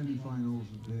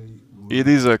 It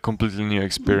is a completely new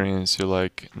experience. You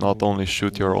not only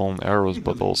shoot your own arrows,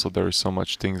 but also there is so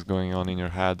much things going on in your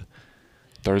head.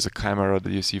 There is a camera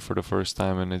that you see for the first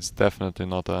time, and it's definitely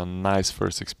not a nice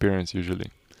first experience usually.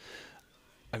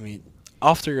 I mean,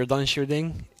 after you're done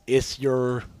shooting,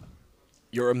 you're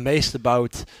amazed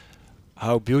about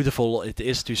how beautiful it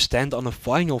is to stand on a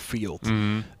final field.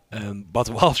 Mhm. But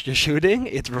whilst you're shooting,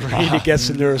 it really gets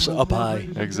the nerves up high.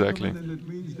 Exactly.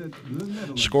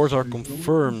 Scores are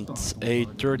confirmed: a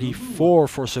 34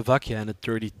 for Slovakia and a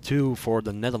 32 for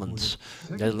the Netherlands.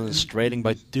 Netherlands trailing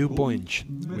by 2 points,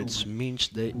 which means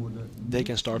they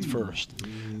can start first.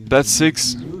 That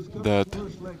 6 that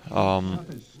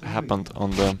happened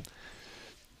on the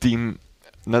team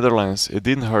Netherlands, it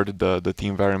didn't hurt the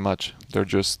team very much.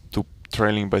 They're just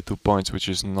trailing by 2 points, which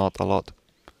is not a lot.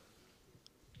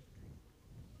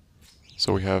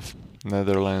 So we have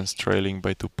Netherlands trailing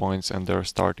by 2 points and they're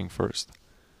starting first.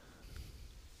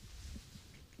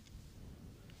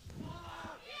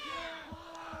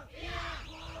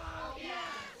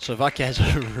 Slovakia has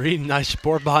a really nice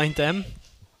support behind them.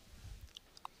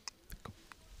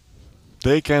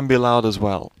 They can be loud as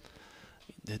well.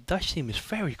 The Dutch team is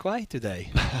very quiet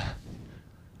today.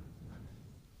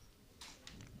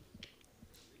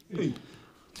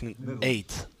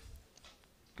 8.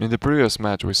 In the previous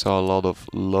match we saw a lot of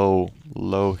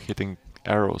low hitting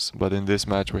arrows, but in this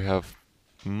match we have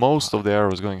most of the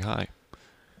arrows going high.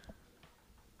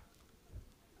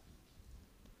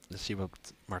 Let's see what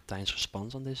Martijn's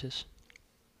response on this is.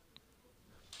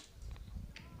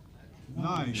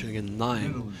 9. Shooting a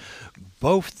 9.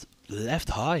 Both left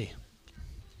high.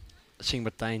 Seeing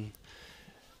Martijn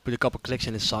put a couple clicks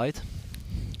in his side.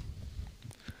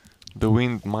 The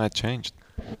wind might change.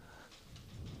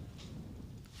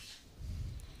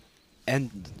 And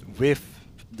with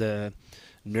the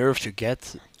nerves you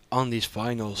get on these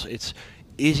finals, it's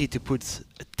easy to put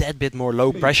a tad bit more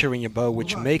low pressure in your bow,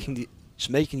 which is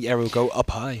making the arrow go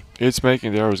up high. It's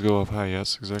making the arrows go up high,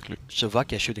 yes, exactly.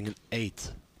 Slovakia shooting an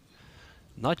 8.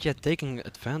 Not yet taking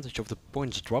advantage of the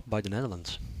points dropped by the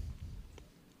Netherlands.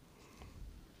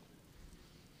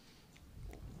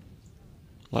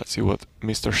 Let's see what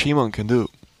Mr. Shimon can do.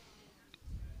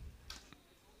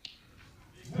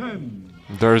 10.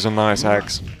 There's a nice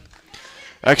axe.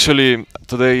 Actually,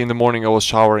 today in the morning I was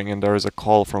showering and there is a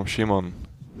call from Shimon.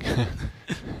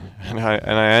 and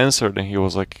I answered and he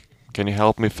was like, "Can you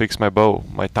help me fix my bow?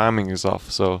 My timing is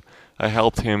off." So I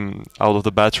helped him out of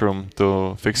the bathroom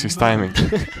to fix his timing.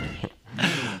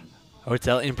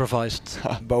 Hotel improvised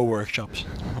bow workshops.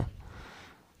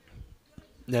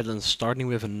 Netherlands starting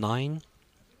with a 9.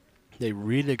 They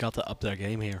really got to up their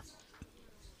game here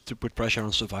to put pressure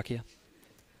on Slovakia.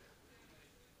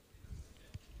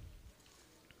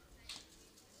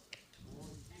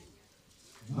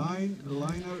 9.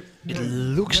 Liner. It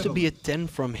looks to be a 10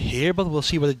 from here, but we'll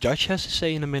see what the judge has to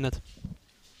say in a minute.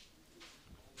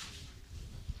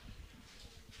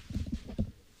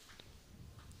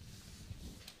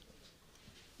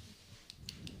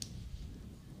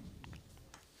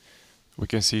 We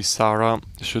can see Sarah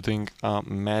shooting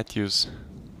Matthews.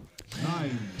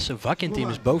 9. Slovakian team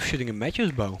is both shooting a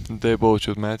Matthews bow. They both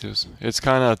shoot Matthews. It's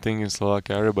kind of a thing in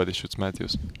Slovakia, everybody shoots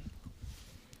Matthews.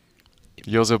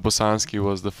 Jozef Bosanski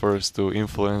was the first to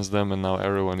influence them and now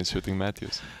everyone is shooting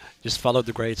Matthews. Just follow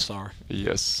the great star.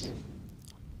 Yes.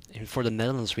 And for the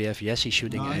Netherlands we have Jesse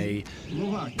shooting a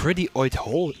 9. pretty Hoyt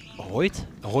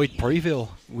Previll.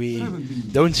 We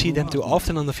don't see them too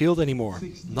often on the field anymore.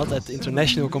 Not at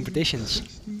international competitions.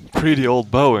 Pretty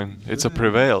old bow and it's a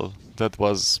Prevail. That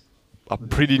was a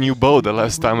pretty new bow the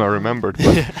last time I remembered.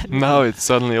 But now it's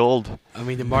suddenly old. I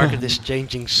mean, the market is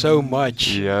changing so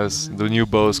much. Yes, the new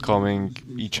bows coming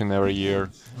each and every year.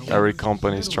 Every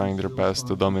company is trying their best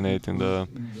to dominate in the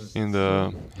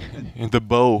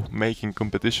bow making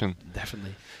competition.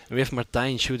 Definitely. And we have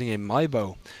Martijn shooting a My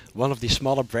Bow, one of the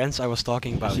smaller brands I was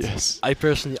talking about. Yes. I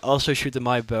personally also shoot a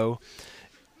My Bow.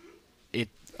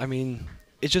 I mean,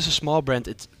 it's just a small brand.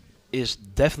 It is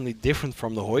definitely different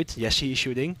from the Hoyt Jesse is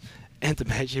shooting and the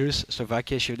Matthews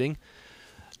Slovakia is shooting.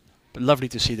 But lovely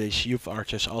to see these youth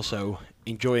archers also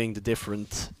enjoying the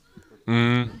different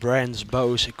brands,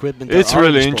 bows, equipment. It's there are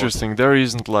in really the sport. interesting. There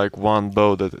isn't like one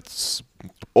bow that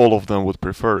all of them would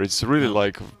prefer. It's really No.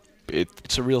 like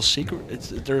It's a real secret.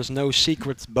 There's no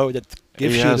secret bow that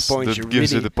gives you the yes, points. that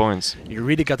gives you the points. You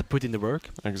really got to put in the work.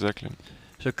 Exactly.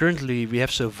 So currently we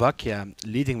have Slovakia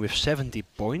leading with 70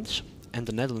 points and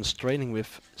the Netherlands trailing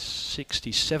with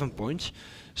 67 points.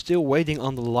 Still waiting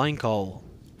on the line call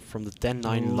from the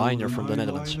 10-9 liner from the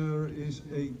Netherlands.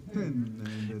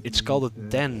 It's called a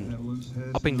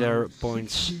 10, upping their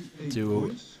points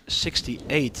to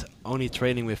 68, only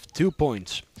trailing with 2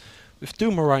 points. With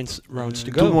 2 more rounds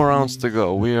to go. 2 more rounds to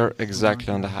go. We are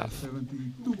exactly on the half.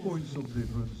 72 points of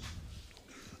difference.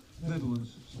 Netherlands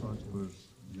starts first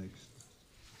next.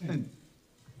 10.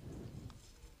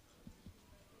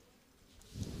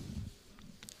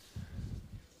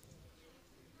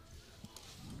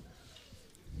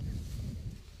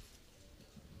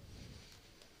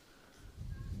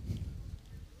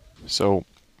 So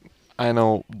I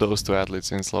know those two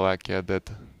athletes in Slovakia that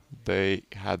they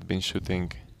had been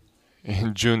shooting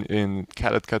in June in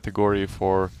cadet category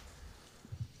for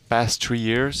past 3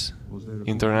 years Was there a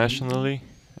internationally,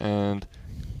 and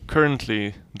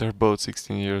currently they're both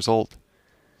 16 years old.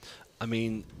 I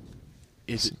mean,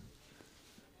 is S-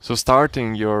 So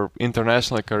starting your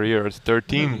international career at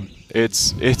 13,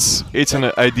 it's an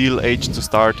ideal age to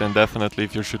start, and definitely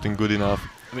if you're shooting good enough.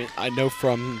 I mean, I know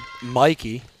from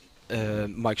Mike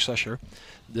Susher,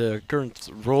 the current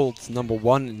world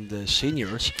 #1 in the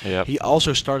seniors. Yeah, He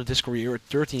also started his career at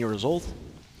 13 years old.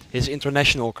 His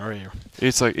international career.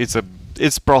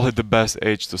 it's probably the best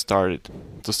age to start it,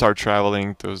 to start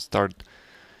traveling, to start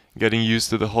getting used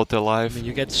to the hotel I life. mean,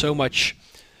 you get so much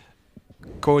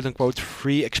quote unquote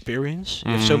free experience.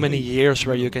 You have so Mhm. many years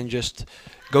where you can just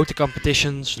go to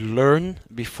competitions, learn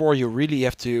before you really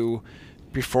have to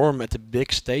perform at the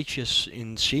big stages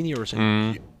in seniors and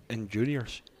Mm. and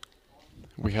juniors.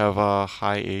 We have a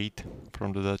high 8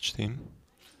 from the Dutch team.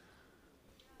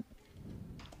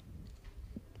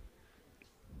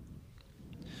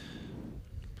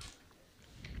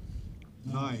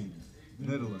 Nine,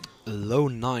 Netherlands. A low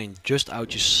 9, just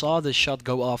out. You saw the shot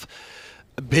go off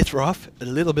a bit rough, a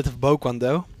little bit of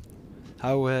Bokwando,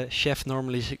 how Chef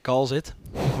normally calls it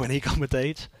when he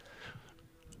commentates.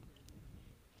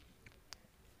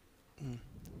 Mm.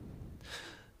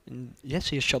 And yes,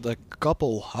 he has shot a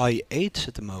couple high 8s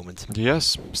at the moment.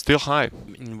 Yes, still high.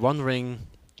 In wondering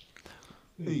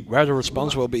Eight, where the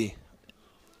response will be.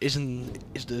 Is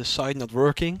the side not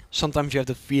working? Sometimes you have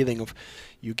the feeling of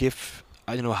you give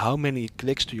I don't know how many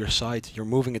clicks to your side, you're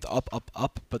moving it up, up,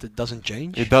 up, but it doesn't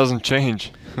change. It doesn't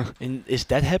change. And is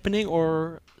that happening,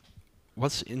 or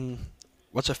what's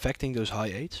affecting those high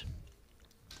 8s?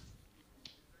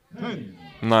 10.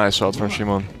 Nice shot from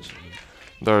Shimon.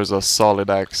 There's a solid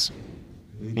axe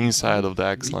inside of the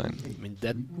axe line. I mean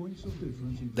that 3 points of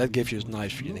difference in that gives you a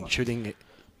nice feeling. Shooting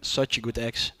such a good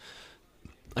X.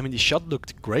 I mean the shot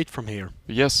looked great from here.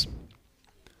 Yes,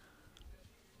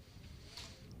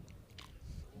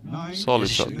 Nine, solid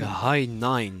She's shot. shooting a high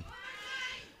 9.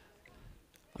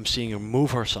 I'm seeing her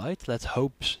move her side. Let's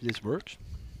hope this works.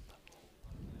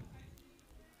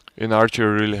 In archery,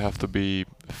 you really have to be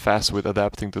fast with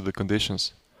adapting to the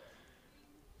conditions.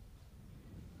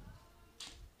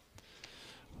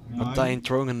 Martijn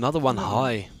throwing another one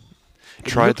high. It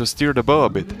Try look- to steer the bow a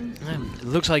bit. It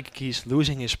looks like he's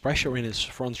losing his pressure in his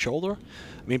front shoulder.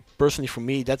 I mean, personally for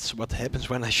me, that's what happens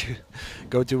when I should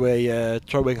go to a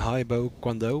throwing high bow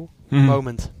kwando Mhm.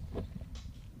 moment.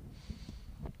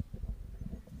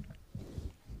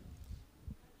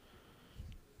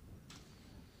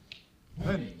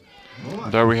 Penny.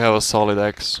 Relax. There we have a solid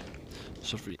axe.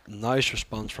 So nice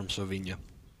response from Slovenia.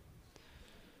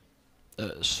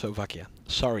 Slovakia.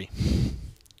 Sorry.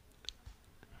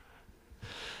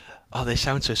 Oh, they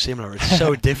sound so similar. It's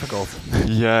so difficult.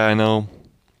 Yeah, I know.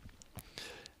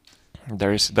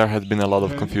 There had been a lot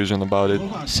of confusion about it.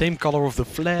 Relax. Same color of the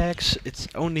flags. It's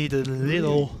only the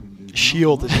little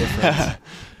shield is different.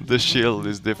 The shield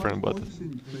is different, but Points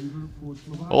in favor for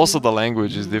Slovakia. also the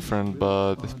language is different,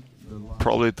 but The last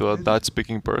probably to a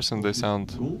Dutch-speaking person they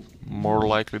sound goal more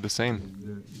likely the same.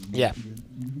 in the Yeah.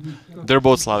 They're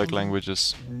both Slavic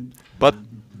languages, but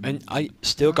And I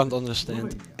still can't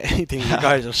understand anything you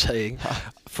guys are saying.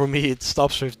 For me, it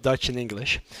stops with Dutch and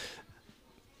English.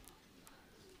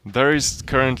 there is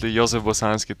currently Josef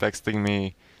Bosanski texting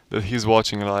me that he's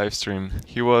watching a live stream.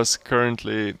 He was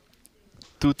currently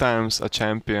 2 times a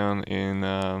champion in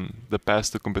the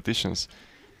past 2 competitions.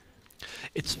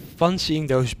 It's fun seeing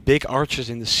those big archers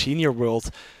in the senior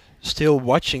world still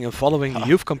watching and following the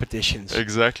youth competitions.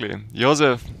 Exactly.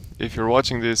 Josef, if you're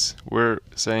watching this, we're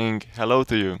saying hello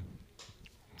to you.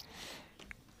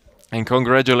 And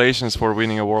congratulations for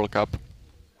winning a World Cup.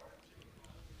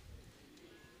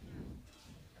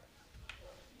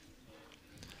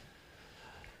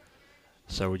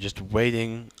 So we're just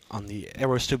waiting on the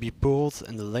arrows to be pulled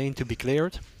and the lane to be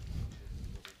cleared.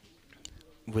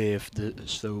 With the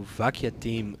Slovakia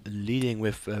team leading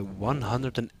with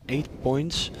 108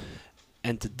 points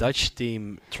and the Dutch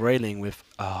team trailing with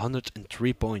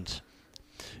 103 points.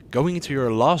 Going into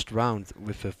your last round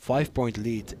with a 5-point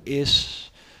lead is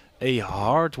a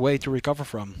hard way to recover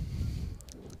from.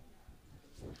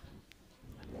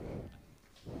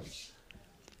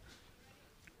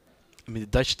 I mean, the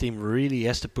Dutch team really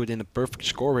has to put in a perfect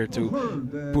score here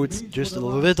to put just a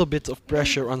little bit of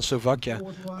pressure on Slovakia,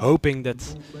 hoping that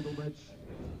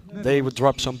they would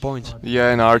drop some points.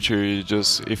 Yeah, in archery,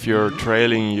 if you're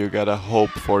trailing, you gotta hope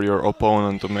for your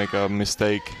opponent to make a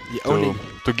mistake The only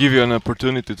to give you an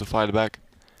opportunity to fight back.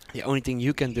 The only thing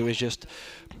you can do is just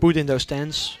put in those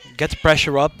tens, get the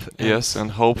pressure up, and Yes,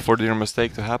 and hope for their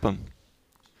mistake to happen.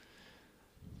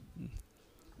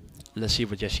 let's see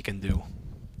what Jesse can do.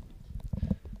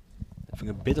 Having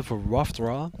a bit of a rough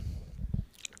draw.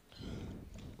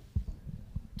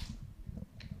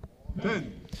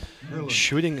 10. Netherlands.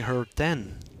 Shooting her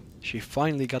 10. She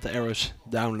finally got the arrows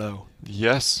down low.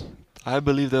 Yes, I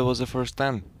believe that was the first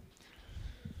 10.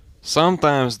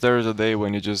 Sometimes there's a day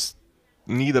when you just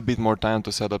need a bit more time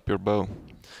to set up your bow.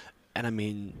 And I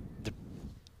mean,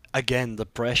 again, the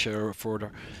pressure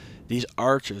for these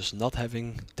archers not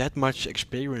having that much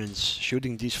experience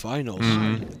shooting these finals.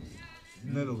 Mhm.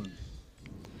 Netherlands.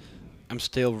 I'm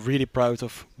still really proud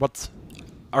of what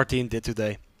our team did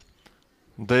today.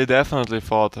 They definitely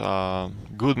fought a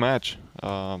good match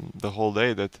the whole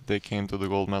day that they came to the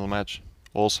gold medal match.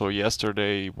 Also,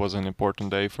 yesterday was an important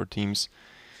day for teams.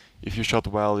 If you shot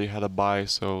well, you had a bye,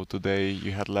 so today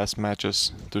you had less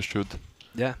matches to shoot.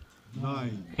 Yeah,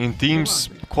 9. In teams,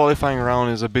 qualifying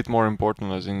round is a bit more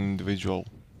important as an individual.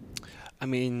 I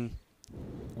mean,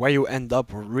 where you end up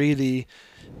really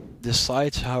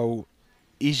decides how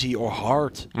easy or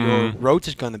hard your Mhm. road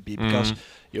is gonna be, because Mhm.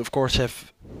 you of course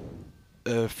have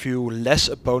a few less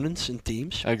opponents in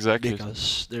teams Exactly.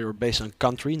 because they're based on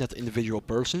country, not individual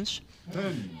persons.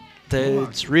 10.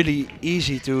 It's really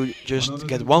easy to just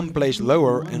get one place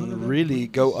lower and really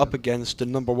go up against the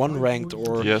number one ranked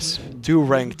or Yes, two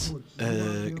ranked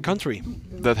country.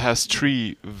 that has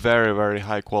 3 very, very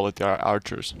high quality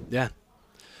archers. Yeah.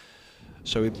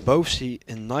 So we both see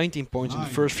a 19 points in the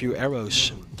first few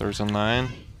arrows. There's a 9.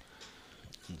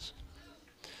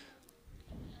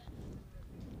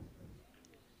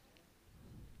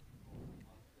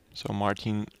 So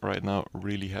Martin right now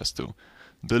really has to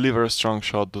deliver a strong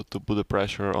shot to put the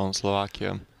pressure on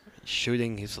Slovakia.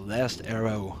 Shooting his last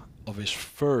arrow of his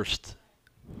first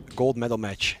gold medal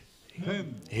match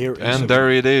 10. here in And Slovenia. there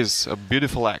it is, a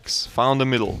beautiful axe, found the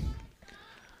middle.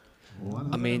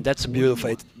 I mean, that's a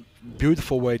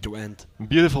beautiful way to end.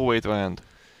 Beautiful way to end.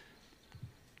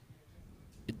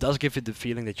 It does give you the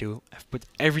feeling that you have put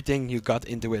everything you got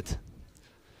into it.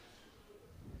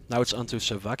 Now it's on to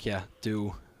Slovakia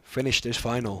to finish this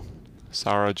final.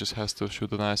 Sarah just has to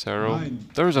shoot a nice arrow. 9.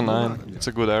 There's a 9, it's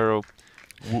a good arrow.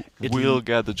 It Will l-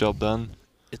 get the job done.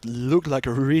 It looked like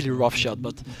a really rough shot,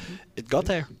 but it got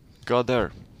there. Got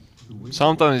there.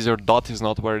 Sometimes your dot is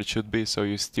not where it should be, so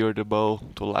you steer the bow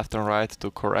to left and right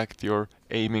to correct your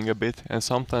aiming a bit, and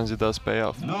sometimes it does pay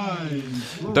off.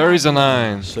 9. There is a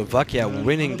 9. Slovakia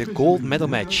winning the gold medal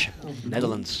match.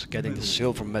 Netherlands getting the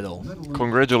silver medal.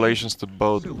 Congratulations to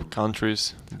both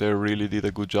countries. They really did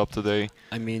a good job today.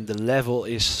 I mean, the level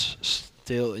is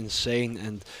still insane,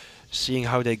 and seeing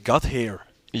how they got here,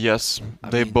 Yes, I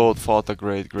they mean, both fought a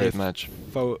great they've match.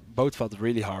 both fought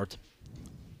really hard.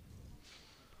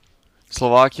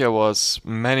 Slovakia was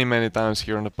many times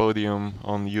here on the podium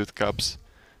on Youth Cups,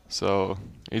 so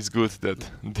it's good that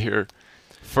their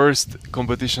first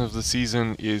competition of the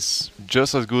season is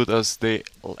just as good as they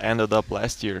ended up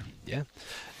last year. Yeah,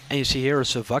 and you see here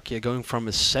Slovakia going from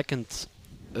a second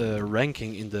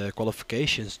ranking in the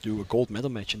qualifications to a gold medal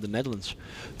match in the Netherlands,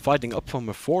 fighting up from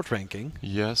a fourth ranking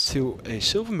Yes. to a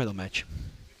silver medal match.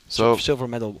 So Silver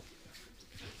medal.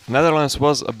 Netherlands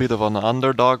was a bit of an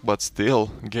underdog, but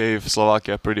still gave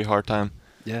Slovakia a pretty hard time.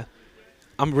 Yeah,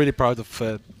 I'm really proud of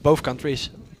both countries,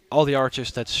 all the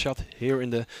archers that shot here in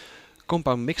the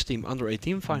compound mixed team under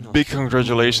 18 finals. Big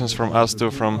congratulations from us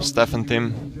too, from Steph and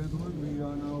Tim. Gentlemen, we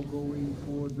are now going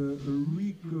for the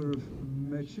recurve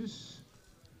matches.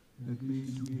 That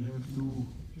means we have to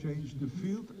change the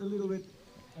field a little bit.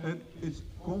 And it's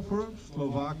confirmed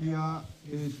Slovakia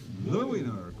is the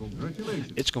winner.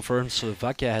 Congratulations. It's confirmed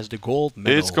Slovakia has the gold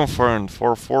medal. It's confirmed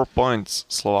for 4 points.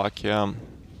 Slovakia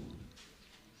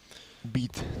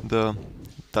beat the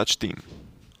Dutch team.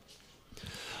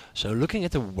 So looking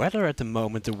at the weather at the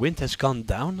moment, the wind has gone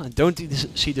down. I don't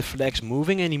see the flags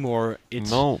moving anymore.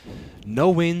 It's No, no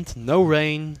wind, no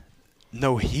rain,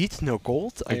 no heat, no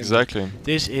cold. I mean, exactly.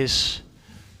 this is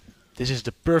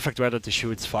the perfect weather to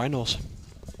shoot finals.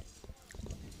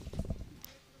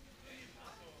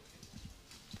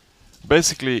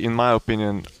 Basically, in my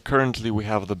opinion, currently we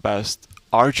have the best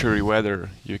archery weather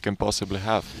you can possibly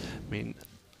have. I mean,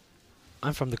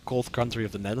 I'm from the cold country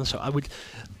of the Netherlands, so I would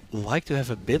like to have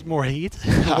a bit more heat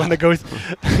when I go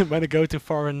when I go to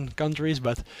foreign countries.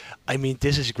 But I mean,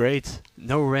 this is great.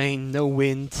 No rain, no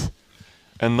wind.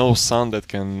 And no sun that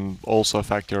can also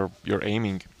affect your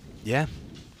aiming. Yeah.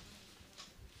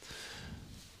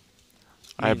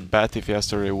 I mean, bet if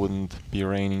yesterday wouldn't be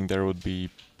raining, there would be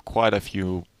quite a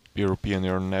few European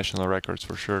or national records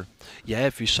for sure. Yeah,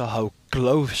 if you saw how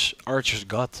close archers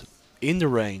got in the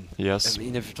rain. Yes. I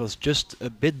mean, if it was just a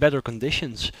bit better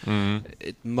conditions, Mm.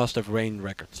 it must have rained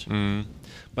records. Mm.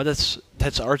 But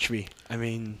that's archery. I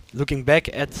mean, looking back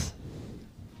at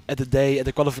the day, at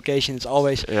the qualification, it's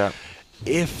always Yeah.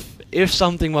 if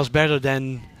something was better,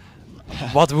 then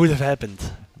what would have happened?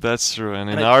 That's true. And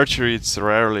in And archery, it's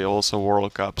rarely also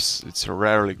World Cups. It's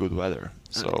rarely good weather.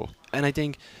 So And I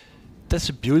think that's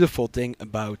a beautiful thing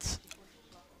about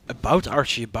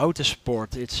archery, about the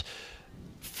sport. It's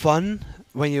fun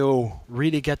when you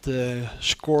really get the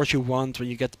scores you want, when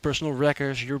you get personal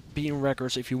records, European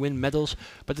records, if you win medals.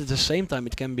 But at the same time,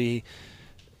 it can be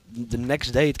the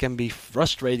next day. It can be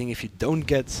frustrating if you don't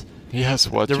get yes,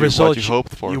 what the you results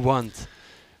hoped for. you want.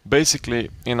 Basically,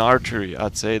 in archery,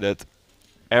 I'd say that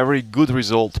every good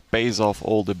result pays off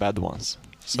all the bad ones.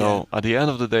 So Yeah. at the end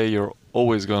of the day, you're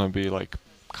always gonna be like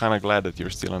kind of glad that you're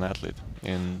still an athlete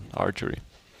in archery.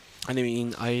 And I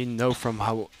mean, I know from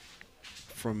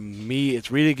me, it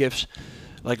really gives.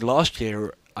 Like last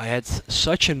year, I had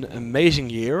such an amazing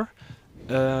year.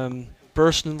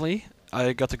 Personally,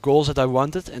 I got the goals that I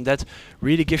wanted, and that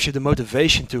really gives you the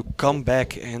motivation to come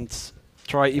back and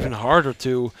try even harder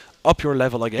to up your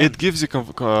level again. It gives you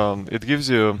it gives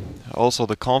you also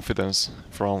the confidence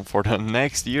for the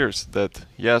next years that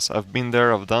yes, I've been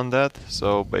there, I've done that.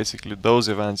 So basically, those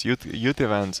events, youth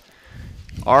events,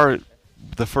 are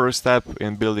the first step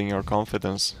in building your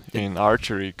confidence in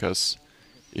archery. Because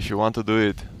if you want to do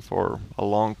it for a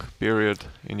long period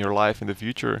in your life in the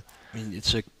future, I mean,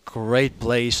 it's a great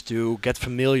place to get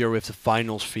familiar with the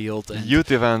finals field, and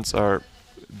youth events are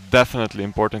definitely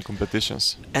important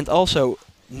competitions. and also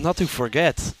not to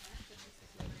forget,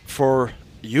 for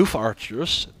youth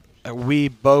archers, we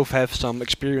both have some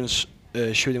experience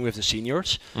shooting with the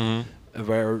seniors, Mhm.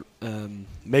 where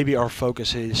maybe our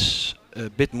focus is a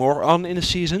bit more on in the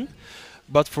season.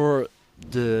 But for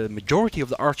the majority of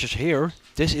the archers here,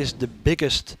 this is the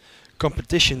biggest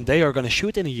competition they are going to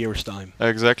shoot in a year's time.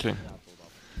 Exactly.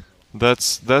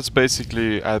 That's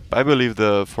basically I believe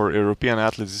for European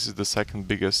athletes this is the second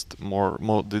biggest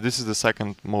this is the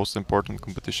second most important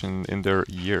competition in their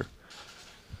year.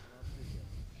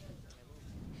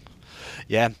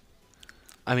 Yeah,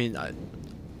 I mean,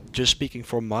 just speaking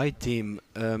for my team,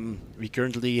 we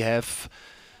currently have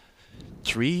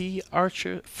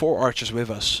 4 archers with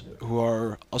us who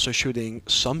are also shooting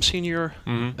some senior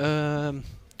Mhm.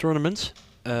 tournaments,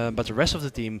 but the rest of the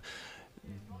team,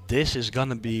 this is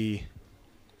gonna be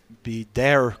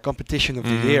their competition of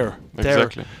the Mhm. year,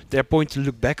 Exactly. their point to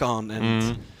look back on, and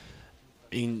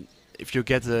Mhm. if you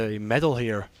get a medal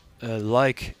here,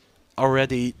 like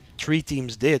already 3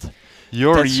 teams did,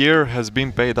 Your That's- year has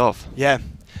been paid off. yeah,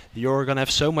 you're gonna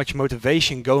have so much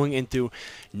motivation going into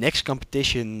next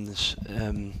competitions,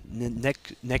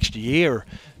 next year,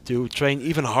 to train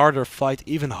even harder, fight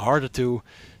even harder to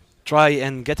try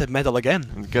and get a medal again.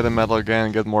 And get a medal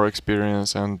again, get more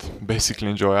experience, and basically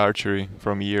enjoy archery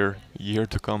from year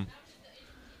to come.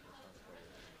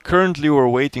 Currently, we're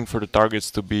waiting for the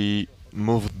targets to be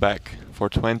moved back for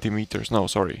 20 meters. No,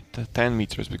 sorry, 10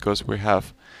 meters, because we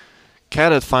have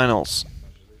cadet finals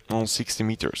on 60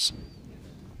 meters.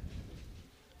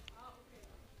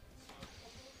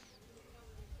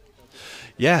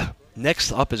 Yeah,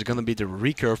 next up is gonna be the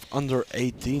recurve under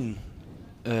 18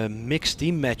 mixed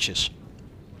team matches.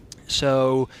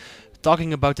 So,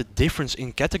 talking about the difference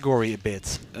in category a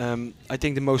bit, I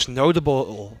think the most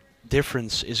notable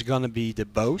difference is gonna be the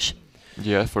bows.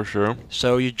 Yeah, for sure.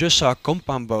 So you just saw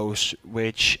compound bows,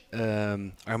 which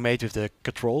are made with the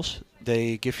controls.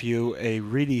 They give you a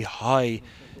really high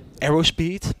arrow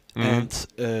speed and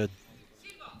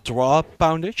draw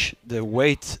poundage, the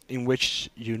weight in which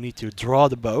you need to draw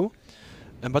the bow.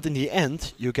 But in the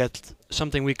end, you get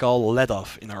something we call let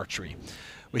off in archery,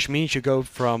 which means you go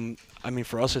from, I mean,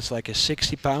 for us it's like a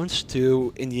 60 pounds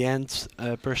to, in the end,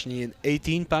 personally, an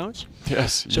 18 pounds.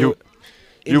 Yes, So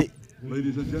in you- the-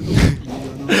 Ladies and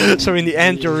gentlemen, we are now so in the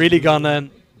end, you're really gonna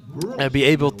be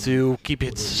able to keep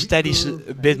it steady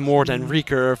a bit more than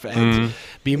recurve and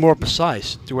be more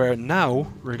precise. To where now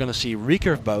we're gonna see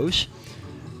recurve bows,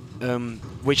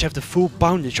 which have the full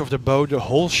poundage of the bow the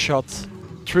whole shot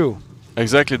through.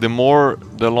 Exactly. The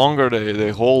longer they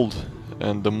hold,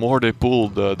 and the more they pull,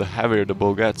 the heavier the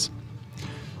bow gets.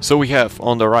 So we have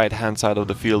on the right hand side of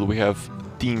the field, we have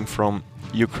team from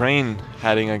Ukraine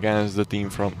heading against the team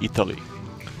from Italy.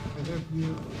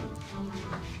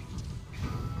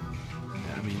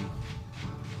 I mean,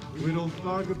 With on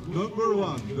target number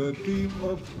 1, the team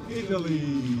of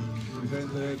Italy,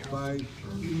 presented by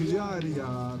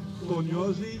Ilaria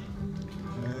Tognosi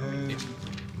and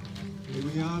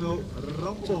final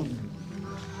Rampon.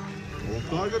 On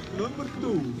target number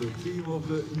 2, the team of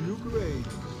the Ukraine.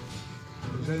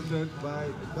 Presented by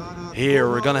Dana Here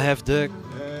we're Koval gonna have and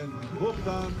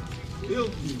Bogdan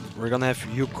Ilkin. we're gonna have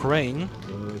Ukraine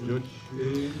The judge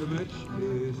in the match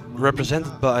is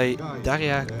represented by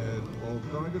Daria and on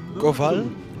target number Koval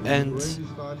 2, and Ukraine is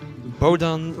starting the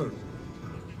Bodan first.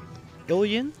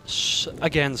 Ilyin.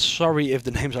 Again, sorry if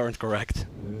the names aren't correct.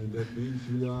 And that means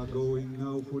we are going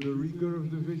now for the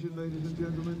recurve division, ladies and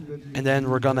gentlemen. That means And then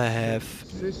we're gonna we have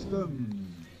system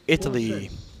Italy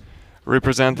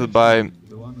Represented by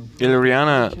the one who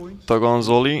Ilriana points.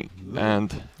 Togonzoli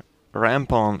and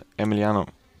Rampon Emiliano.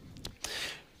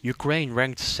 Ukraine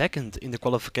ranked second in the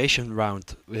qualification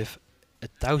round with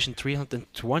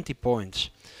 1,320 points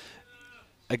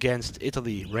against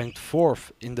Italy, ranked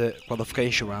fourth in the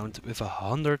qualification round with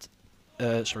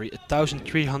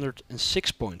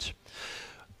 1,306 points.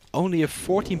 Only a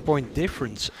 14-point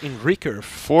difference in recurve.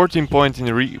 14 points in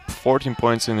the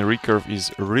recurve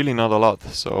is really not a lot.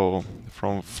 So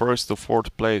from first to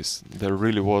fourth place, there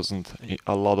really wasn't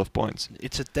a lot of points.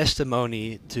 It's a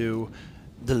testimony to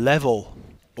the level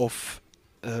of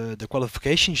the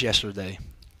qualifications yesterday.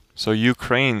 So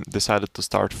Ukraine decided to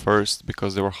start first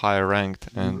because they were higher ranked,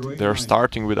 and Ukraine they're 9.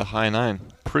 starting with a high 9.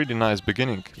 Pretty nice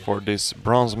beginning for this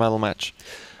bronze medal match.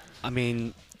 I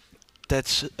mean,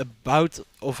 that's about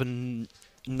of a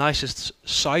nicest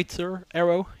sighter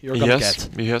arrow you're gonna Yes,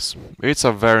 get. yes, it's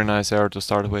a very nice arrow to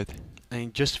start with.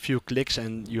 And just a few clicks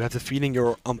and you have the feeling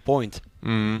you're on point.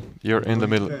 You're in the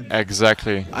middle,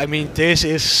 exactly. I mean, this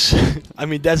is, I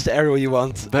mean, that's the arrow you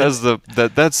want.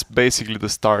 That's basically the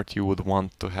start you would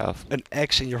want to have. An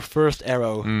X in your first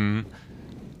arrow.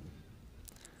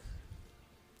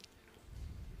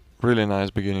 Really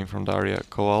nice beginning from Daria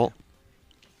Koval.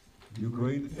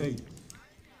 Ukraine 8.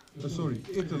 Sorry,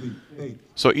 Italy 8.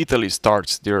 So Italy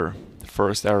starts their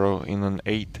first arrow in an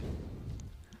 8.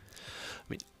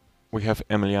 mean- We have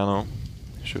Emiliano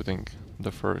shooting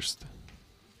the first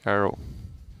arrow.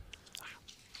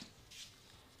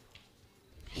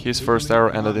 His first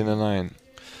arrow ended in a 9.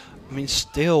 I mean,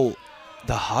 still,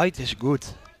 the height is good.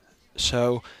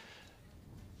 So,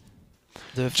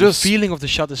 the Just- feeling of the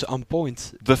shot is on point.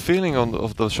 The feeling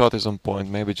of the shot is on point,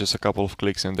 maybe just a couple of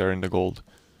clicks in there in the gold.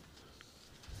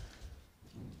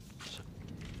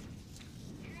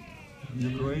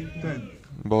 Ukraine 10.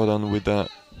 Bodan with the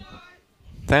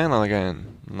 10 again.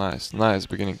 Nice, nice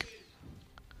beginning.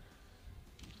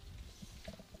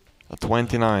 A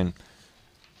 29.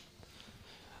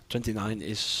 29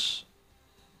 is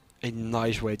a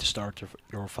nice way to start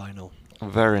your final. A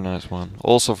very nice one.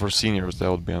 Also for seniors, that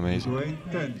would be amazing. Ukraine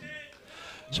 10.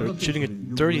 So shooting a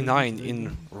 39 in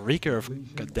recurve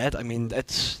cadet, I mean,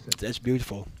 that's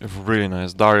beautiful. Really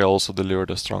nice. Daria also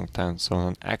delivered a strong 10, so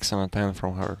an excellent 10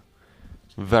 from her.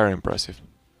 Very impressive.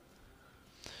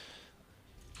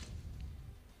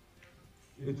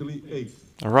 Italy 8.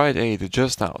 Right 8,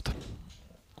 just out.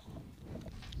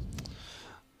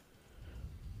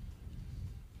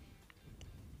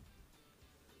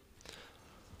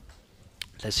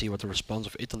 Let's see what the response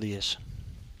of Italy is.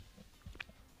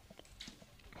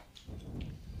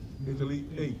 Italy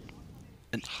 8.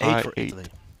 An High 8 for 8. Italy.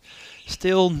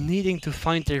 Still needing to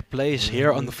find their place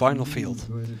here on the final field.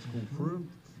 When it's confirmed,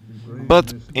 Ukraine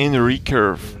But has in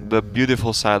recurve, the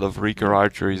beautiful side of recurve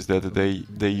archery is that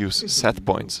they use set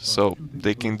points, so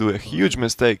they can do a huge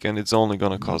mistake and it's only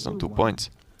gonna cost them 2 points.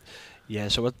 Yeah,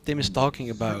 so what Tim is talking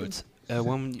about,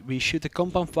 when we shoot the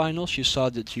compound finals, you saw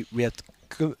that we had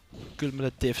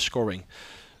cumulative scoring.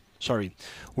 Sorry,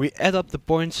 we add up the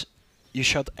points you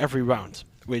shot every round,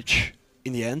 which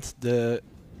in the end the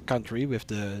country with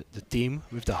the team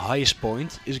with the highest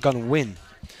point is gonna win.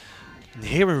 And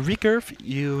here in recurve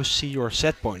you see your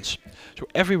set points. So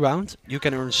every round you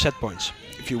can earn set points.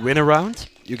 If you win a round,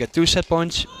 you get 2 set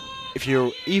points. If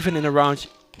you're even in a round,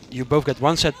 you both get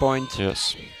 1 set point.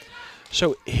 Yes.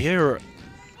 So here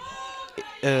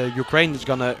Ukraine is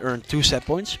gonna earn 2 set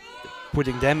points,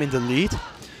 putting them in the lead.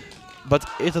 But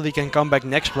Italy can come back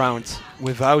next round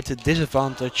without the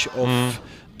disadvantage of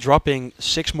dropping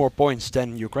 6 more points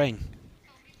than Ukraine.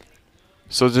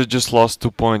 So they just lost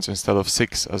 2 points instead of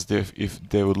 6 as if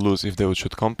they would lose if they would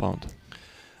shoot compound.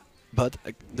 But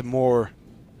the more,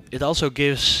 it also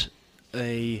gives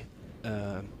a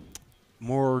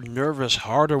more nervous,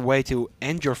 harder way to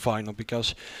end your final,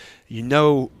 because you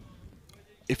know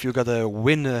if you gotta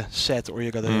win a set or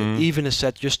you gotta even a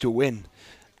set just to win.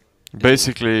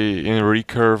 Basically, in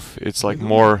recurve, it's like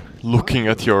more looking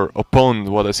at your opponent,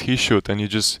 what does he shoot, and you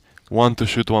just want to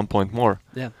shoot 1 point more.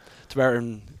 Yeah, where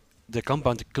in the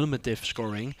compound cumulative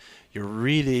scoring, you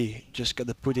really just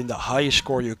gotta put in the highest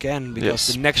score you can, because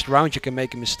Yes. the next round you can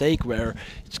make a mistake where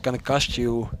it's gonna cost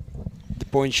you the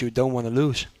points you don't want to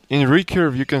lose. In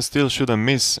recurve, you can still shoot and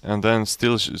miss, and then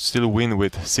still win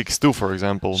with 6-2, for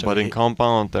example. So but in he-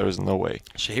 compound, there is no way.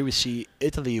 So here we see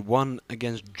Italy won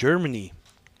against Germany,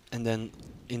 and then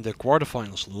in the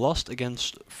quarterfinals lost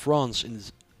against France in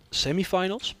the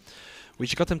semifinals,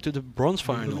 which got them to the bronze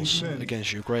finals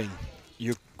against Ukraine.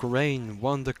 Ukraine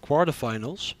won the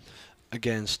quarterfinals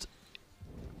against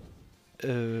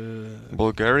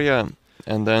Bulgaria,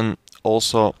 and then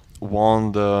also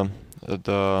won the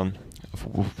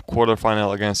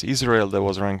quarterfinal against Israel, that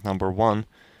was ranked number 1,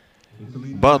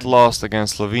 but lost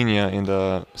against Slovenia in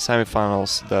the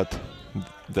semifinals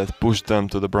that pushed them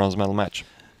to the bronze medal match.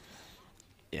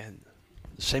 yeah,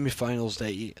 semifinals.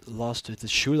 They lost with the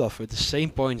shoot-off with the same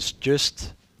points,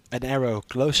 just an arrow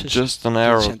closest. Just an to the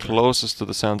arrow center. closest to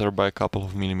the center by a couple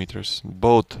of millimeters.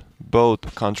 Both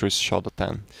countries shot a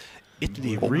 10.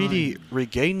 Italy really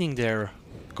regaining their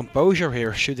composure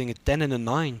here, shooting a 10 and a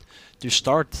 9 to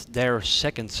start their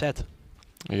second set.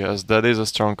 Yes, that is a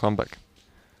strong comeback.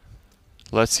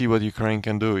 Let's see what Ukraine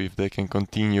can do if they can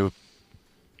continue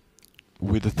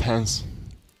with the 10s.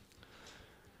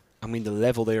 I mean, the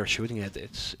level they are shooting at,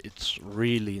 it's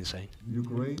really insane.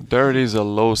 Ukraine. There is a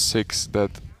low 6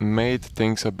 that made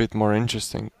things a bit more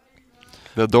interesting.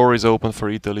 The door is open for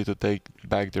Italy to take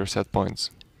back their set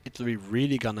points. Italy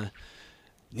really gonna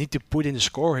need to put in the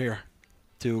score here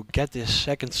to get this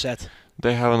second set.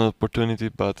 They have an opportunity,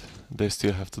 but they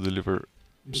still have to deliver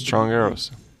strong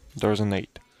arrows. There's an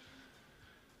 8.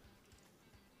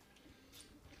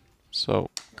 So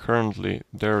currently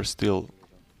they're still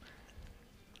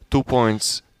 2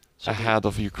 points So ahead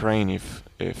of Ukraine if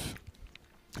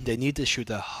they need to shoot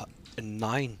a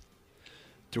 9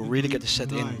 to really get the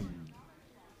set in.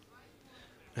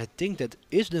 I think that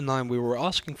is the 9 we were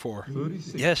asking for.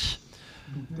 36 Yes.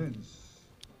 to 10s.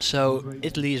 So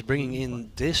Italy is bringing in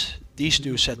these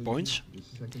 2 set points, The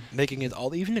second making it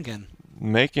all even again.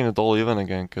 making it all even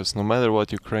again, because no matter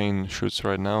what Ukraine shoots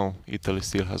right now, Italy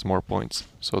still has more points.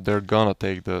 So they're gonna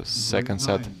take the second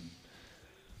set.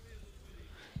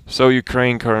 So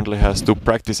Ukraine currently has to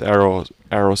practice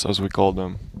arrows as we call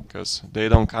them, because they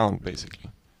don't count basically.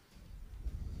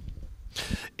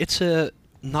 It's a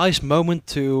nice moment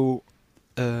to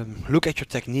look at your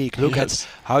technique, look Yes. at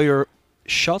how your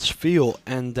shots feel,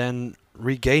 and then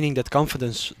regaining that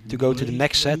confidence to go to the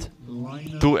next set.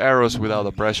 2 arrows without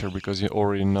a pressure, because you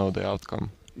already know the outcome.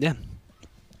 Yeah.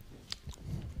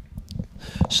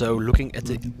 So looking at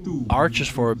the archers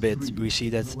for a bit, we see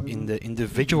that in the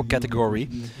individual category,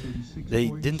 they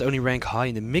didn't only rank high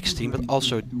in the mixed team, but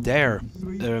also there,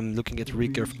 looking at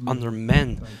recurve under men,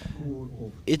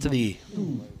 Italy,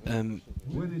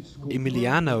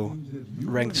 Emiliano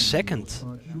ranked second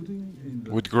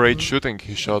With great shooting,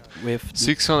 he shot with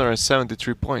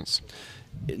 673 points.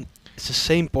 it's the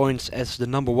same points as the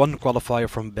number 1 qualifier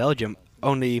from Belgium,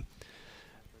 only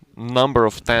Number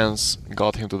of 10s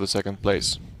got him to the second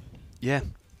place. yeah,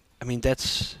 I mean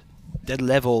that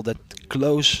level, that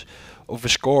close of a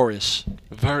score is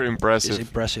Very impressive.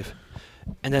 impressive.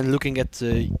 And then looking at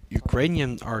the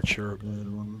Ukrainian archer,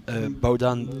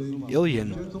 Bohdan Ilyin,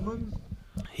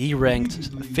 he ranked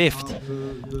 5th.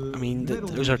 I mean,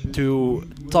 those are 2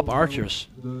 top archers,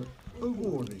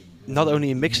 not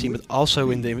only in mixed team but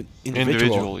also in the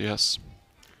individual. Yes.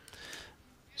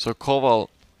 So Koval,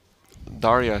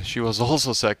 Daria, she was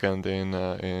also second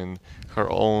in her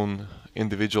own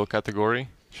individual category.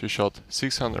 She shot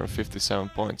 657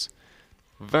 points.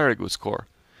 Very good score.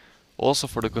 Also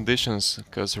for the conditions,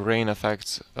 because rain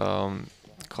affects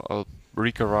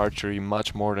recurve archery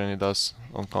much more than it does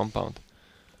on compound.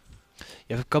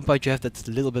 You have a compound, you have that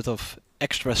little bit of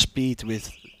extra speed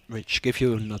which give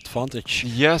you an advantage.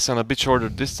 Yes, and a bit shorter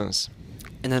distance.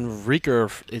 And then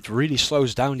recurve, it really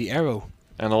slows down the arrow.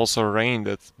 And also rain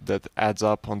that adds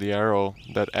up on the arrow,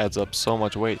 that adds up so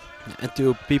much weight. And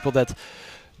to people that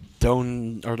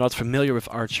are not familiar with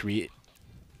archery,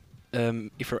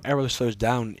 if your arrow slows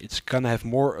down, it's gonna have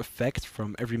more effect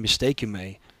from every mistake you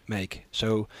may make.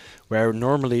 So where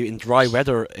normally in dry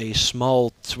weather a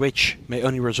small twitch may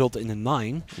only result in a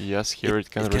 9, Yes, here it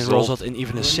can result result. in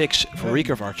even a 6 for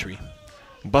recurve archery.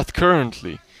 But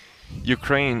currently,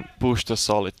 Ukraine pushed a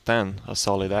solid 10, a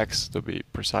solid X to be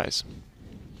precise.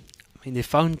 I mean, they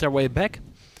found their way back.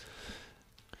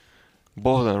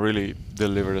 Bohdan really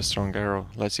delivered a strong arrow.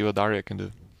 Let's see what Daria can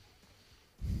do.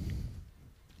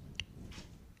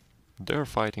 They're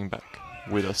fighting back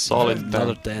with a solid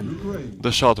Another 10. 10.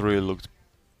 The shot really looked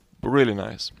really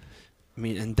nice.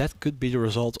 mean, and that could be the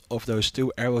result of those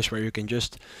 2 arrows where you can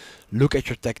just look at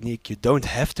your technique. You don't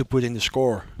have to put in the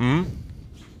score. Hmm?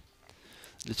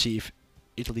 Let's see if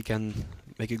Italy can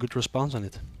make a good response on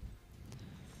it.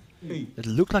 8. It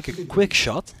looked like a quick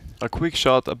shot. A quick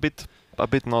shot, a bit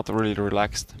not really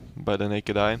relaxed by the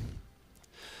naked eye.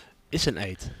 It's an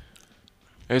 8.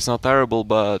 It's not terrible,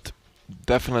 but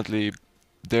definitely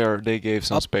they gave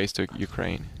some Up. space to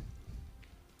Ukraine.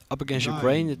 Up against 9.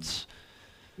 Ukraine, it's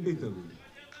Italy.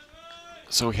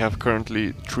 So we have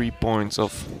currently 3 points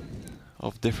of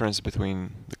difference between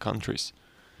the countries.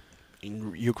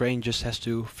 Ukraine just has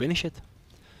to finish it.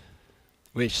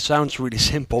 Which sounds really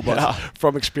simple, but Yeah.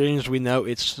 from experience we know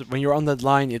it's when you're on that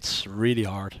line, it's really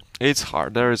hard. It's hard.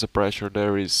 There is a pressure.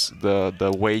 There is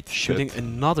the weight. Shooting that-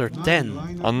 another 9 10.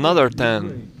 lineup Another for 10.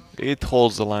 Ukraine. It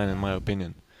holds the line in my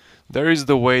opinion. There is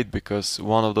the weight because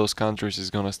one of those countries is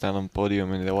gonna stand on podium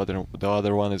and the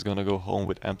other one is gonna go home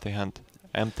with empty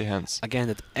hands. Again,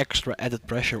 that extra added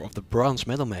pressure of the bronze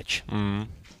medal match. Mm.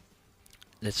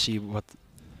 Let's see what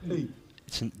 8.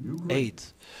 it's an Ukraine. 8.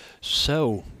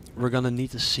 So we're gonna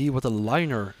need to see what the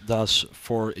liner does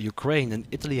for Ukraine, and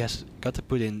Italy has got to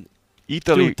put in 2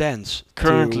 Italy 10s.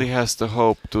 currently has the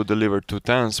hope to deliver 2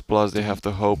 10s, plus they have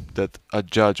the hope that a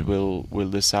judge will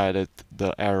decide that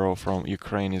the arrow from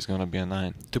Ukraine is gonna be a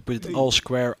 9. to put it all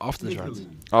square after the shot. Italy.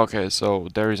 Okay, so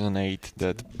there is an 8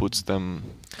 that puts them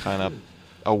kind of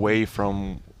away from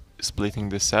splitting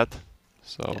the set.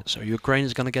 So Yeah, so Ukraine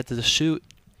is gonna get to the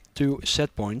 2 set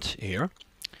points here,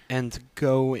 and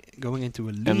going into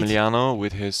a lead. Emiliano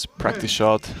with his practice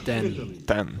shot, 10. Italy.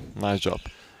 10. Nice job.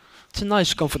 It's a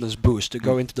nice confidence boost to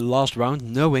go into the last round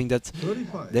knowing that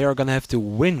 35. they are gonna have to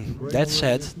win that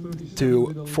set to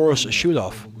force a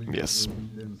shoot-off. Yes.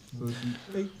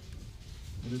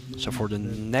 So for the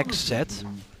next set,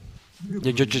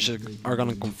 the judges are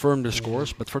gonna confirm the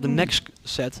scores, but for the next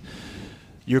set,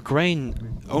 Ukraine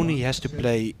only has to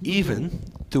play even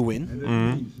to win,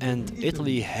 Mm. and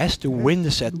Italy has to win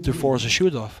the set to force a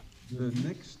shoot-off. The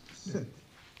next set.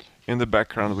 In the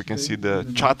background we can see the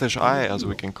Catez eye, as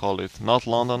we can call it. Not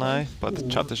London eye, but the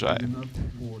Catez eye. Lineup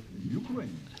for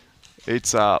Ukraine.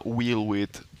 It's a wheel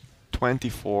with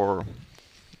 24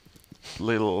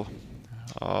 little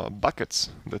buckets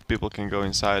that people can go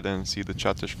inside and see the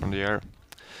Catez from the air.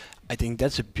 I think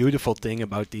that's a beautiful thing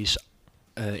about these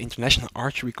international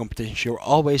archery competitions. You're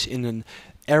always in an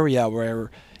area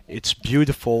where it's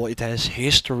beautiful, it has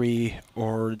history,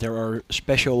 or there are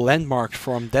special landmarks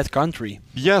from that country.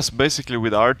 Yes, basically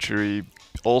with archery,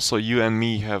 also you and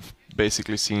me have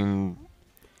basically seen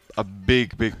a big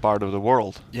part of the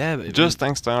world. Yeah, Just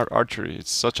thanks to archery.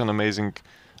 It's such an amazing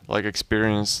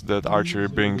experience that archery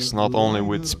brings, not only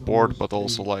with sport but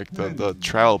also like the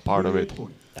travel part of it.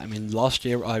 I mean, last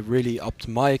year I really upped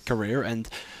my career, and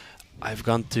I've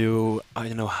gone to I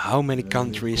don't know how many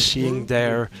countries, seeing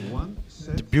their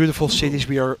the beautiful cities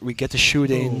we get to shoot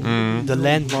in, Mm. the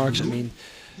landmarks. I mean,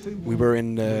 we were in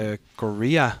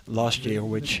Korea last year,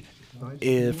 which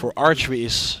for archery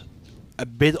is a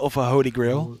bit of a holy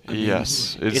grail. I mean,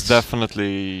 Yes, it's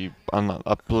definitely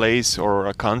a place or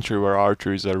a country where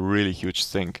archery is a really huge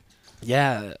thing.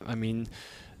 Yeah, I mean,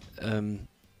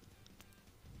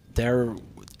 there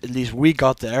at least we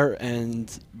got there, and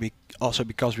we also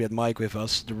because we had Mike with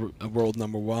us, the world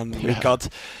number 1, we Yeah. got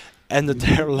ended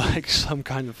there like some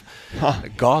kind of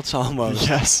gods almost.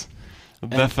 Yes,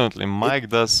 definitely. Mike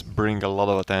does bring a lot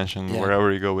of attention Yeah. wherever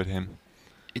you go with him.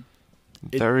 It-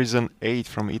 There is an 8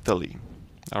 from Italy,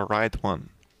 a right one.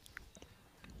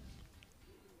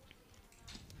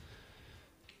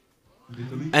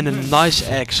 And a nice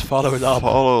X followed up.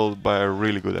 Followed by a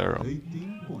really good arrow.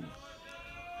 18 points.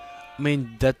 I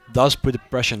mean, that does put the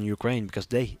pressure on Ukraine because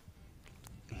they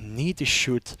need to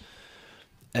shoot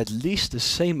at least the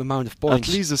same amount of points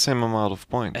At least the same amount of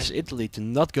points. as Italy to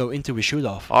not go into a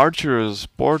shoot-off. Archery is a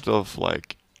sport of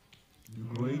like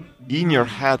Ukraine. in your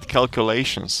head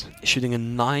calculations. Shooting a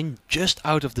 9 just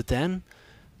out of the 10,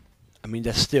 I mean,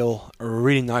 that's still a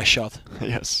really nice shot.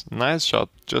 Yes, nice shot,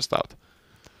 just out.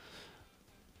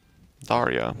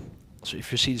 Daria. So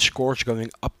if you see the scores going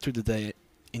up to the day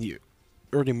in the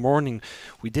early morning,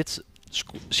 we did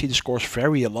see the scores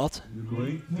vary a lot,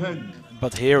 Ukraine 10.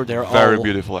 but here they're Very all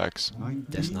beautiful axe. 19,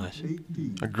 That's nice.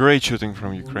 18. A great shooting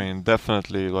from Ukraine.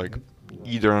 Definitely like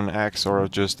either an axe or a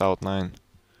just out 9.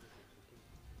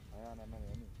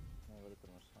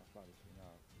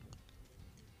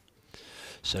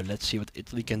 So let's see what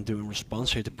Italy can do in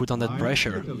response here to put on that 9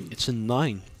 pressure. Italy. It's a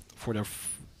 9 for their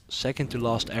second to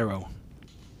last arrow.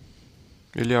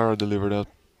 Iliara delivered a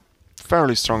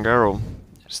fairly strong arrow,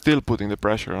 still putting the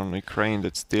pressure on Ukraine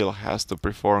that still has to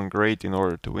perform great in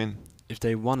order to win. if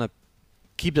they want to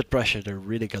keep that pressure, they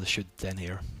really got to shoot 10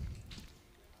 here.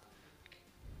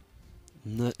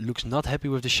 Looks not happy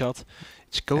with the shot.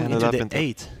 It's going Ended up into the into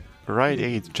 8. Right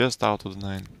 8, just out of the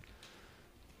 9.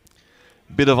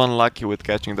 Bit of unlucky with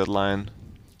catching that line,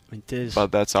 I mean, this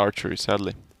but that's archery,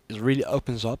 sadly. really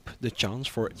opens up the chance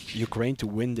for Ukraine to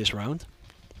win this round.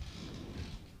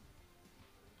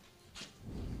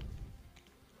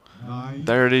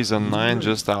 There it is, a 9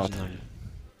 just out. 9.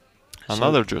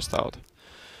 Another just out.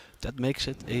 That makes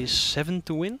it a 7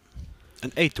 to win?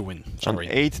 An 8 to win, sorry.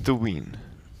 An 8 to win.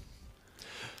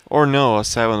 Or no, a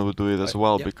 7 would do it as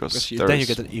well, Yeah, because then you there's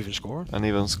get an even score. an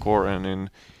even score, and in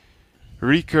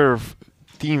recurve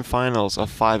team finals, a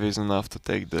 5 is enough to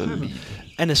take the lead.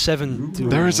 And a 7 to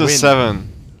There is a win.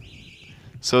 7.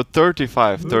 So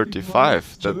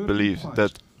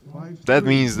 35-35. That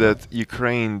means that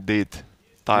Ukraine did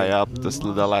tie up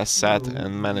the last set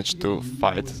and managed to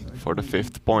fight for the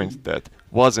 5th point. That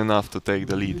was enough to take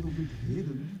the lead.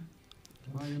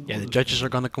 Yeah, the judges are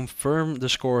gonna confirm the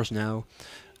scores now.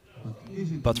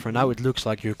 But for now it looks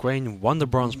like Ukraine won the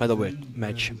bronze medal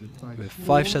match with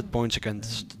 5 set points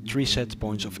against 3 set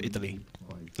points of Italy.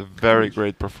 A very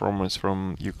great performance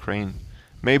from Ukraine.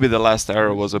 Maybe the last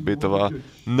arrow was a bit of a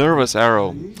nervous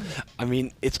arrow. I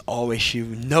mean, it's always you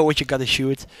know what you gotta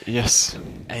shoot, Yes.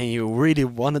 and you really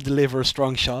want to deliver a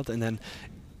strong shot, and then,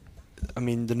 I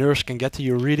mean, the nerves can get to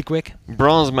you really quick.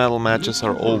 Bronze medal matches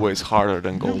are always harder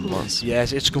than gold ones.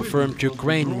 Yes, it's confirmed.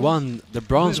 Ukraine won the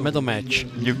bronze medal match.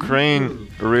 Ukraine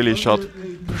really shot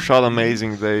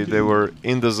amazing. They were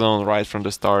in the zone right from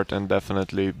the start and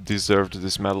definitely deserved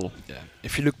this medal. Yeah.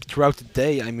 If you look throughout the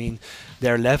day, I mean,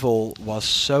 their level was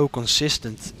so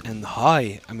consistent and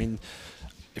high. I mean,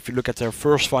 if you look at their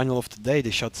first final of the day, they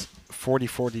shot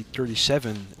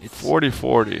 40-40-37.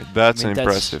 40-40, that's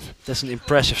impressive. That's an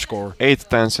impressive score. 8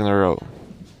 10s in a row.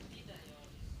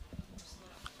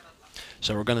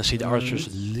 So we're gonna see the archers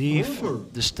leave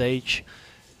the stage,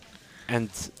 and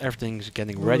everything's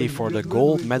getting ready for the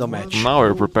gold medal match. Now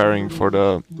we're preparing for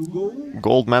the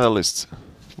gold medalists.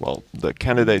 Well, the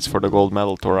candidates for the gold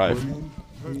medal to arrive.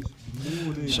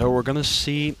 So we're gonna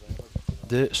see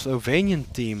the Slovenian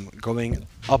team going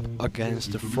up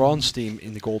against the France team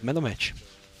in the gold medal match.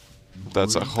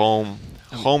 That's a home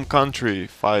country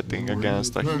fighting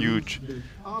against a huge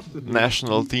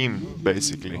national team,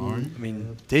 basically. I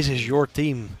mean, this is your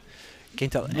team. Can you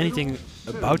tell anything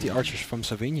about the archers from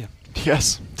Slovenia?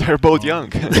 Yes, they're both young.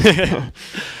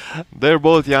 They're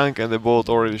both young and they both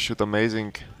already shoot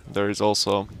amazing. There is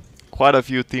also quite a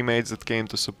few teammates that came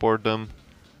to support them.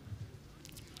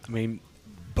 I mean,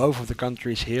 both of the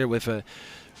countries here with a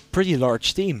pretty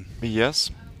large team.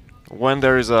 Yes, when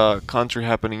there is a country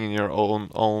happening in your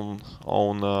own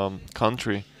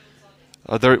country,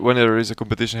 when there is a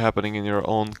competition happening in your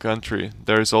own country,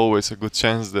 there is always a good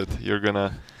chance that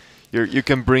you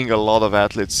can bring a lot of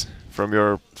athletes from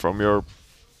your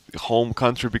home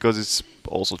country, because it's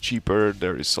also cheaper.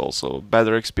 There is also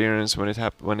better experience when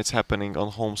it's happening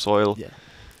on home soil. Yeah.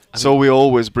 So we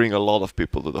always bring a lot of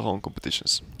people to the home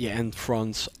competitions. Yeah, and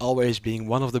France always being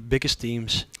one of the biggest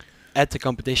teams at the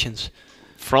competitions.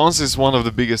 France is one of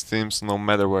the biggest teams no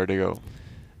matter where they go.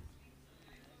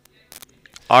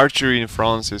 Archery in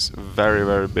France is very,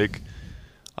 very big.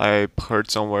 I heard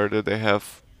somewhere that they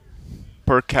have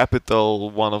per capita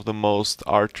one of the most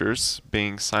archers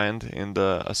being signed in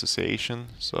the association.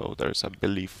 So there's, I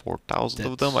believe, 4,000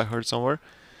 of them, I heard somewhere.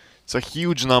 It's a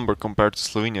huge number compared to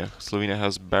Slovenia. Slovenia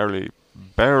has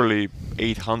barely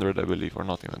 800, I believe, or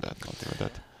not even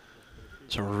that.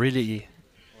 So really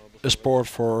a sport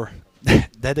for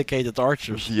dedicated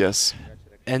archers. Yes.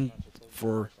 And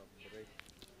for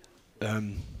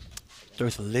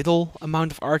there's a little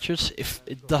amount of archers, if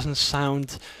it doesn't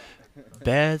sound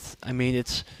bad, I mean,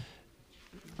 it's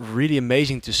really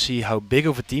amazing to see how big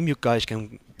of a team you guys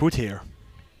can put here.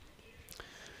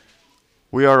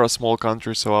 We are a small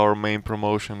country, so our main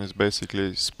promotion is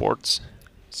basically sports.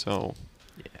 So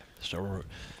Yeah. So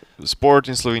sport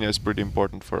in Slovenia is pretty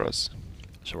important for us.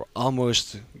 we're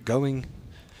almost going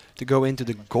to go into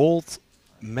the gold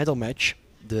medal match,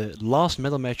 the last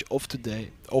medal match of today,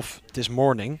 of this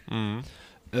morning. Mhm.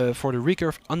 For the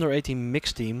recurve under 18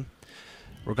 mixed team,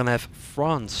 we're gonna have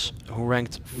France, who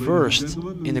ranked first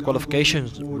in the qualification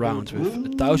round with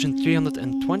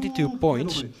 1,322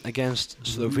 points, against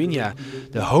Slovenia,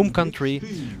 the home country,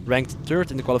 ranked third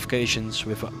in the qualifications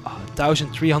with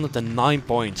 1,309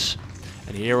 points.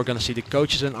 And here we're gonna see the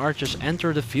coaches and archers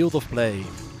enter the field of play.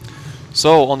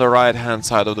 So on the right hand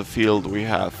side of the field we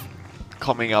have,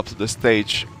 coming up to the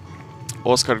stage,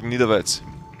 Oskar Gnidovec.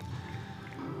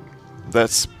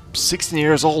 That's 16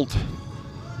 years old.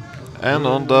 And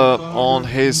on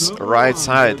his right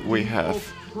side we have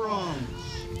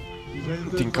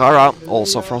Tinkara,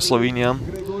 also from Slovenia.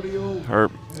 Her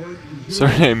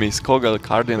surname is Kogel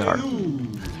Kardinar.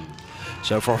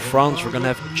 So for France, we're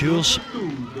gonna have Jules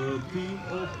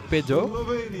Pedot,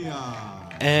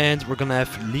 and we're gonna have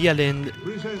Lialin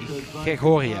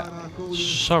Gregoria.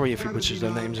 Sorry if you butchered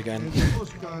their names again.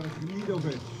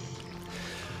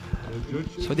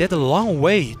 So they had a long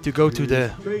way to go to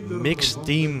the mixed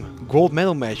team gold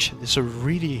medal match. It's a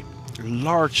really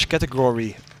large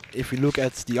category. If we look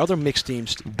at the other mixed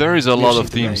teams, There is a we've lot seen of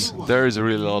today. teams. There is a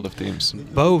really lot of teams.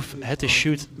 Both had to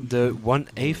shoot the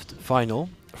 1/8 final.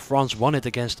 France won it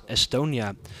against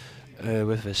Estonia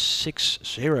with a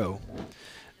 6-0.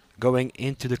 Going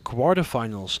into the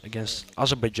quarterfinals against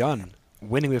Azerbaijan,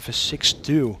 winning with a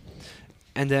 6-2.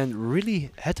 And then really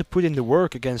had to put in the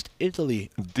work against Italy,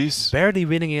 This barely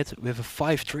winning it with a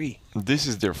 5-3. this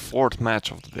is their fourth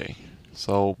match of the day.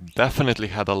 So definitely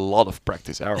had a lot of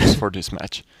practice hours for this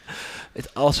match. It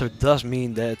also does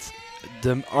mean that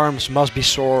the arms must be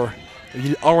sore.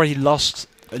 You already lost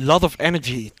a lot of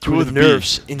energy through the Could be.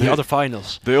 nerves in the They- other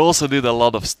finals. They also did a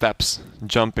lot of steps,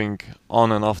 jumping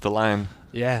on and off the line,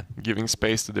 Yeah, giving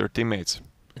space to their teammates.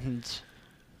 and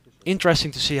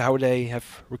interesting to see how they have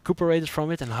recuperated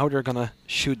from it and how they're gonna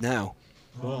shoot now.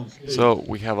 So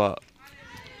we have a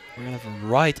We're gonna have a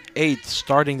right 8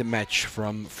 starting the match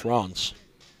from France.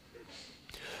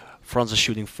 France is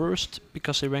shooting first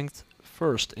because they ranked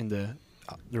first in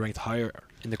they ranked higher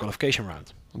in the qualification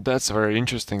round. that's very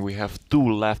interesting. We have two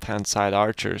left-hand side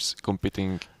archers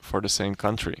competing for the same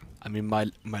country. I mean, my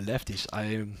lefties,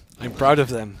 I'm proud of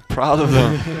them. Proud of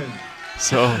them.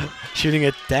 So Shooting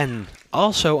at 10.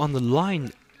 Also on the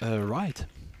line, right.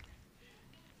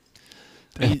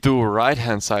 and two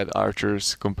right-hand side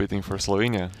archers competing for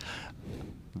Slovenia.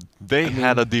 They I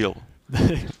had mean- a deal.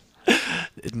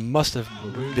 It must have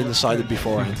been decided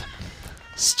beforehand.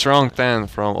 Strong 10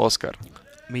 from Oscar.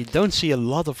 We don't see a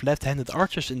lot of left-handed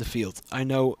archers in the field. I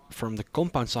know from the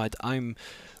compound side, I'm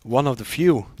one of the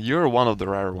few. You're one of the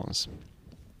rare ones.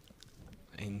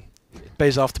 And it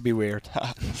pays off to be weird.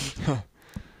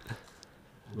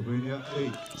 Slovenia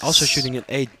 8. Also shooting at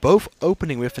 8, both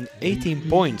opening with an 18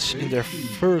 points in their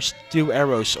first 2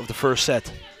 arrows of the first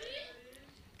set.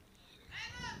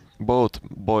 Both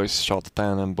boys shot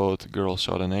 10 and both girls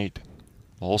shot an 8.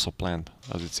 Also planned,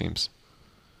 as it seems.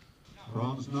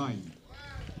 France 9.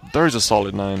 There is a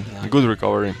solid 9. Yeah. Good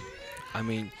recovery. I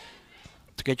mean,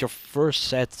 to get your first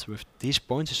set with these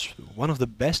points is one of the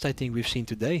best I think we've seen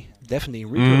today. Definitely in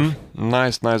recurve.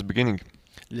 Nice beginning.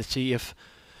 Let's see if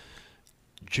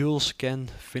Jules can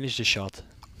finish the shot.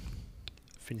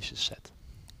 Finish the set.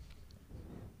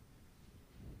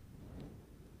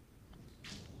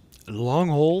 Long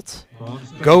hold.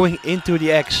 France 10. Going into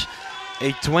the X.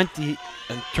 A 20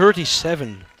 and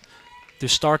 37 to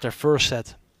start their first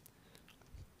set.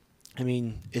 I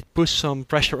mean, it puts some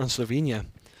pressure on Slovenia.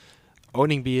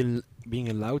 Owning being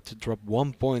allowed to drop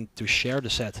 1 point to share the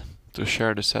set. To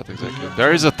share the set, exactly.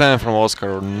 There is a 10 from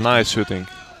Oscar. Nice shooting.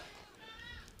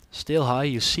 Still high,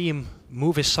 you see him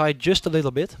move his side just a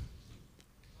little bit.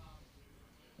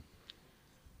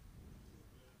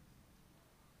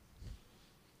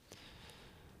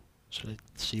 So let's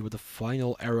see what the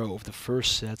final arrow of the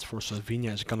first set for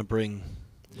Slovenia is gonna bring.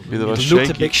 Bit of a It looked a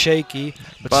shaky, bit shaky,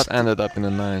 but ended up in a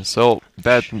 9. So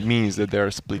that means that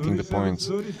they're splitting the 37, points.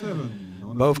 37.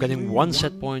 On both the getting team 1 of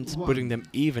set point, putting them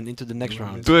even into the next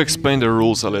round. To explain the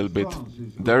rules a little bit,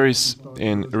 there is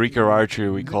in recurve archery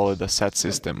we call it a set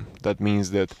system. That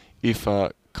means that if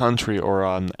a country or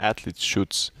an athlete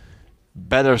shoots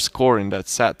better score in that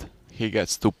set, he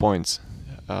gets 2 points,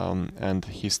 and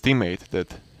his teammate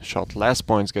that shot less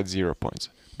points gets 0 points.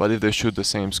 But if they shoot the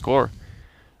same score,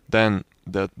 then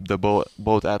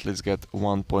both athletes get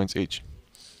 1 point each.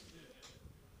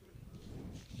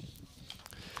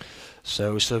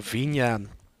 So Slovenia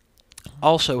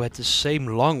also had the same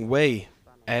long way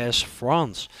as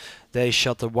France. They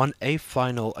shot the 1/8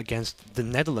 final against the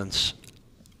Netherlands,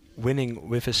 winning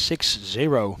with a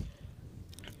 6-0.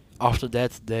 After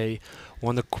that they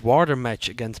won the quarter match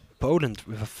against Poland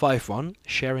with a 5-1,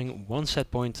 sharing 1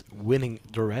 set point, winning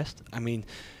the rest. I mean,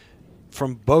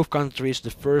 from both countries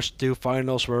the first 2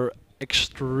 finals were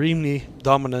extremely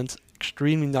dominant,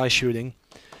 extremely nice shooting.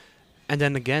 And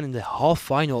then again in the half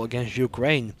final against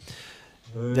Ukraine,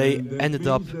 they ended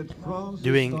up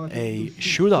doing a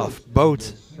shoot-off,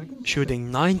 both shooting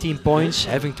 19 points,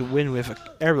 having to win with an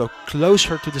arrow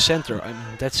closer to the center. I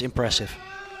mean, that's impressive.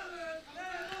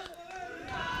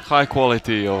 High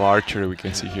quality of archery we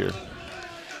can see here.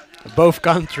 Both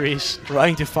countries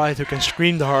trying to fight who can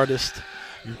scream the hardest.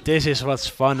 This is what's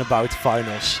fun about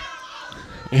finals.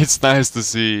 It's nice to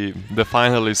see the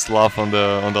finalists laugh on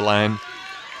the line.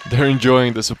 They're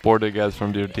enjoying the support they get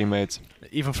from their teammates.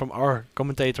 Even from our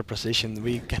commentator position,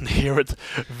 we can hear it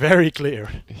very clear.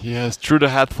 Yes, through the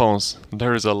headphones,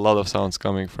 there is a lot of sounds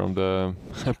coming from the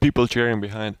people cheering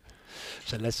behind.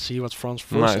 So let's see what France's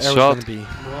first Nice arrow is shot. going to be.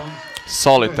 France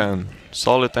Solid 10.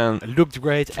 Solid 10 It looked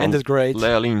great, from ended great.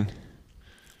 Lealin.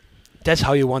 That's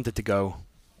how you want it to go.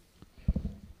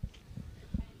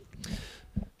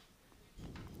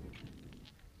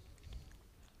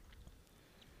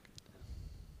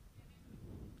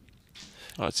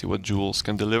 Let's see what Jules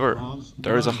can deliver. France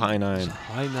There is a 9. high 9.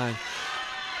 High 9.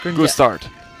 Good start.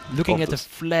 Looking at the Catez.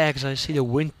 flags, I see the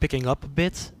wind picking up a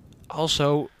bit.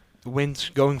 Also, wind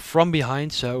going from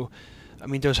behind. So, I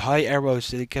mean, those high arrows,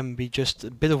 they can be just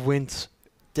a bit of wind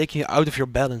taking you out of your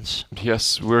balance.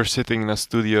 Yes, we're sitting in a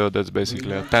studio that's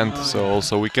basically a tent, so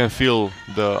also we can feel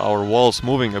our walls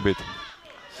moving a bit.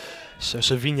 So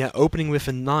Slovenia opening with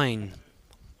a 9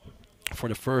 for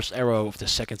the first arrow of the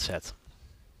second set.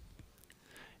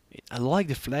 I like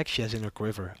the flag she has in her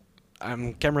quiver.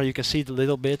 On camera you can see it a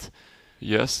little bit.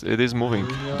 Yes, it is moving.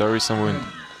 There is some wind.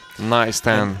 Nice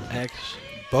 10. And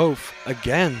both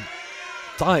again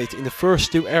tied in the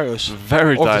first two arrows.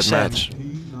 Very of the tight set. match.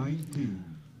 T19.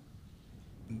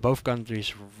 Both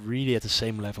countries really at the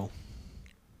same level.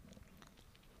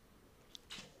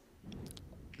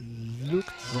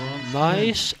 Looked France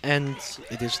nice, and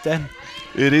it is 10.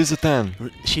 It is a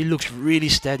 10. She looks really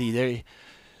steady.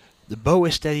 The bow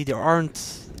is steady.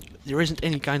 There isn't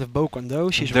any kind of bow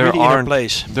condo. She's There really in her aren't-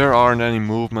 place. There aren't any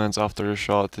movements after the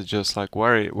shot. It's just like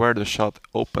where the shot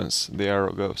opens, the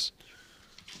arrow goes.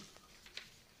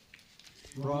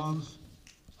 France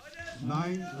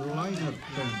 9 liner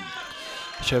 10.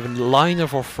 So we have a liner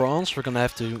for France. We're gonna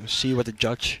have to see what the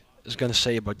judge is gonna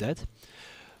say about that.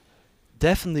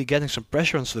 Definitely getting some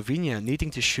pressure on Slovenia,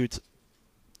 needing to shoot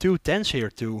 2 10s here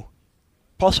to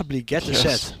possibly get the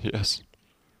set. Yes.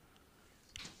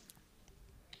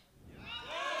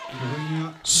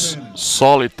 Slovenia 10.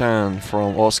 Solid 10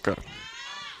 from Oscar.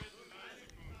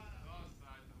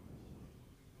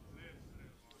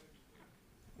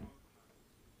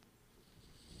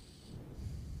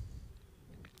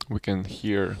 We can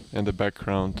hear in the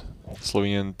background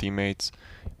Slovenian teammates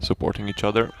supporting each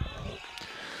other.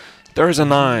 There is a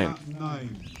 9,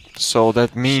 9. so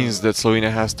that means that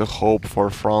Slovenia has to hope for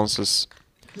France's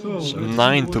So, let's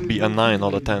 9 see to what be it a is 9,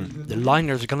 not a ladies 10. and The gentlemen.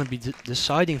 liners are gonna be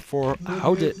deciding for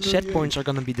how the set points are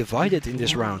gonna be divided in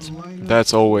this round.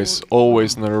 That's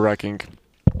always nerve-wracking.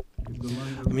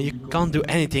 I mean, you can't do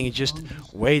anything. You're just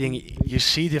waiting. You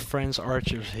see the French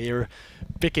archers here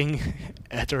picking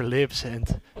at their lips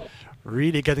and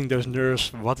really getting those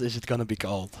nerves. What is it gonna be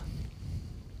called?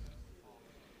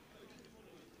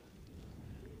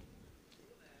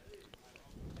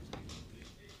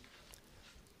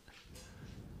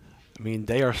 I mean,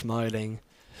 they are smiling.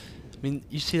 I mean,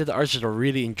 you see that the archers are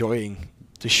really enjoying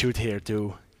to shoot here,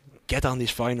 to get on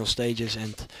these final stages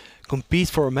and compete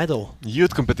for a medal.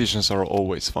 Youth competitions are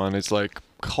always fun. It's like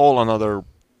whole another,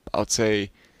 I would say,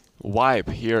 vibe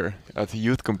here at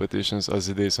youth competitions as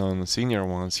it is on senior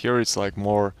ones. Here it's like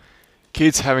more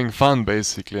kids having fun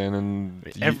basically, and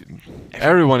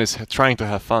everyone is trying to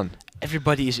have fun.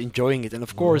 Everybody is enjoying it, and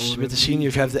of course with the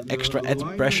seniors you have the extra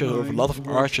added pressure of a lot of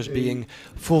archers being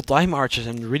full-time archers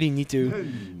and really need to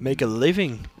make a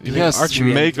living doing Yes,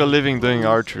 archery. make a living doing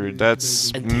archery.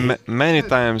 That's And many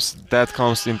times that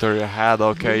comes into your head.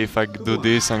 Okay, if I do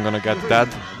this, I'm gonna get that,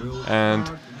 and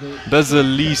that's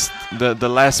the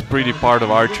less pretty part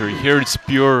of archery. Here it's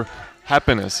pure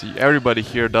happiness. Everybody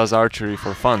here does archery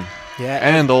for fun, Yeah,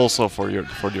 and also for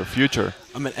your future.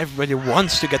 I mean everybody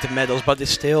wants to get the medals, but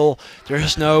it's still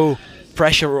there's no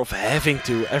pressure of having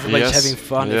to. Everybody's Yes, having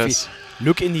fun. yes. If you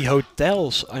look in the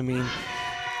hotels, I mean,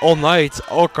 all night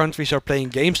all countries are playing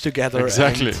games together.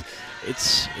 Exactly. And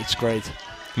it's great.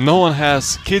 No one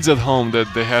has kids at home that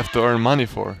they have to earn money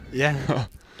for. Yeah.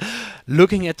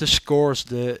 Looking at the scores,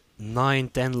 the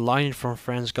 9-10 line from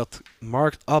France got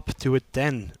marked up to a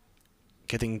 10,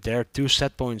 getting their 2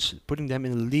 set points, putting them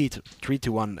in the lead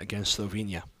 3-1 against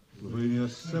Slovenia. Slovenia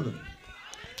 7.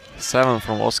 7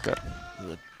 from Oscar.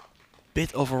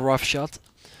 Bit of a rough shot.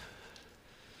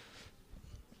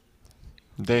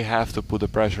 They have to put the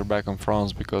pressure back on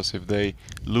France, because if they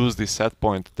lose this set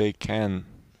point, they can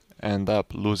end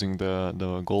up losing the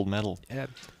gold medal. Yeah.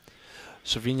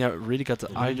 Slovenia really got to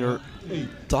either 8.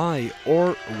 tie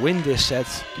or win this set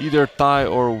Either tie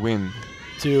or win.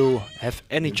 to have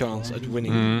any chance at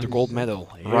winning Mhm. the gold medal.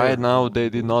 Here, Right now they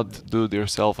did not do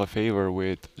themselves a favor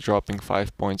with dropping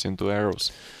 5 points into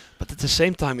arrows. But at the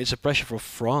same time, it's a pressure for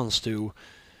France to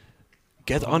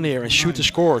get on here and shoot the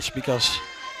scores, because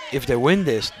if they win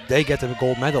this, they get a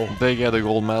gold medal. They get a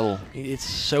gold medal. It's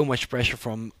so much pressure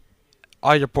from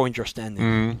either point you're standing.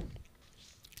 Mm.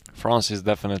 France is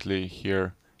definitely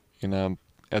here in an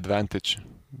advantage,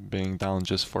 being down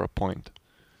just for a point.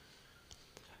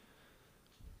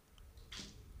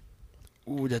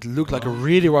 Ooh, that looked like a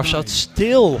really rough shot.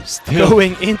 Still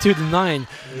going into the 9.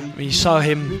 We saw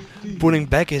him pulling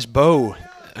back his bow.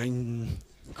 And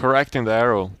Correcting the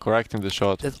arrow, correcting the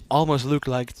shot. that almost looked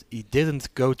like he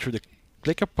didn't go through the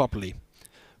clicker properly.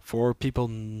 For people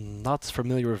not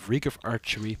familiar with recurve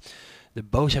archery, the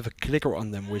bows have a clicker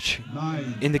on them, which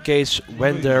 9. indicates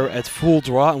when they're at full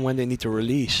draw and when they need to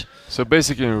release. So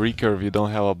basically in recurve you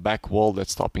don't have a back wall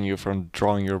that's stopping you from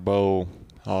drawing your bow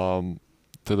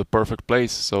to the perfect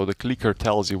place. So the clicker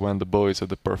tells you when the bow is at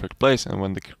the perfect place, and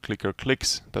when the clicker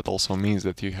clicks, that also means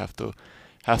that you have to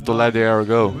let the arrow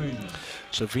go.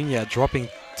 Slovenia dropping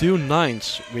 2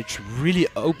 9s, which really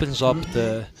opens up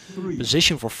the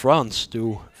position for France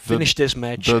to finish this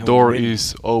match. The and door win.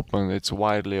 is open, it's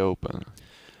widely open.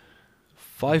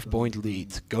 5-point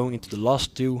lead going into the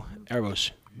last 2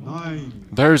 arrows. 9.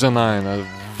 There's a 9, a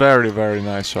very, very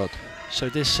nice shot. So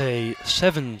this is a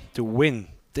 7 to win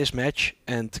this match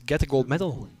and get a gold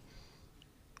medal.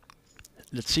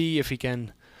 Let's see if he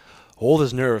can hold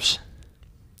his nerves.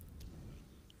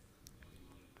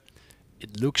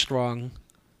 It looks strong.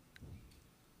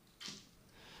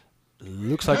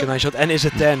 Looks like a nice shot, and is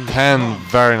a 10. 10,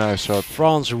 very nice shot.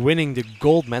 France winning the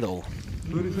gold medal.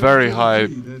 Very high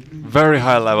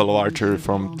level of archery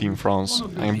from Team France.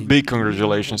 And big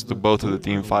congratulations to both of the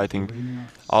team fighting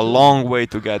a long way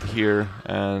to get here,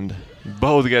 and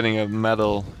both getting a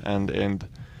medal, and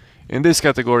in this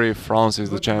category France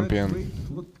is the champion.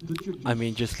 I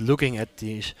mean, just looking at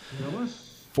these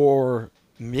 4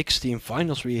 mixed team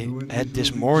finals we had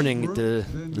this morning, the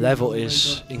level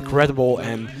is incredible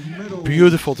and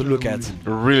beautiful to look at.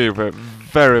 Really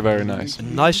very, very nice. A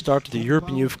nice start to the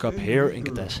European Youth Cup here in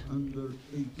Catez.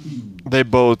 They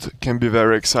both can be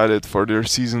very excited for their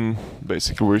season.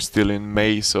 Basically we're still in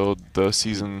May, so the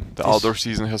outdoor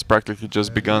season has practically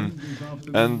just begun,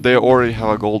 and they already have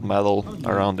a gold medal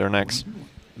around their necks.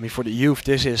 I mean, for the youth,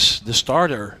 this is the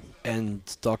starter. And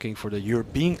talking for the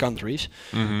European countries,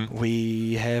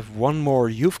 we have one more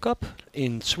Youth Cup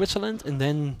in Switzerland, and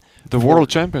then The World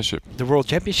Championship. the World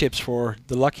Championships for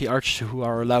the lucky archers who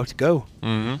are allowed to go.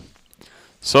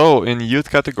 So in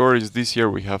youth categories this year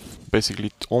we have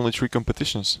basically only 3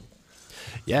 competitions.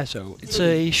 Yeah, so it's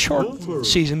a short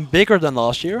season, bigger than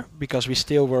last year, because we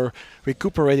still were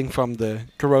recuperating from the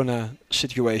corona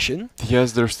situation.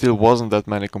 Yes, there still wasn't that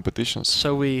many competitions.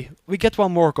 So we get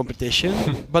one more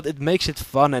competition, but it makes it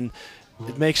fun, and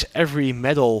it makes every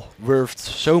medal worth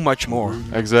so much more.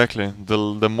 Exactly.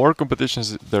 The more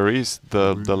competitions there is,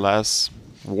 the less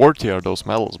worthy are those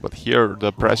medals. But here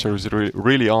the pressure is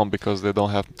really on, because they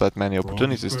don't have that many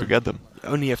opportunities to get them. You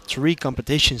only have 3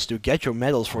 competitions to get your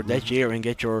medals for that year and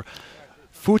get your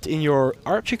foot in your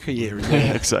archery career.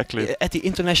 Exactly. At the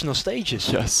international stages.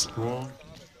 Yes.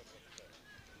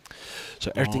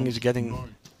 So everything is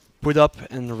getting put up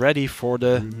and ready for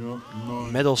the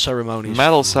medal ceremonies.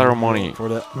 Medal ceremony. For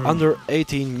the under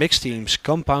 18 mixed teams,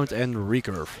 compound and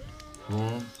recurve.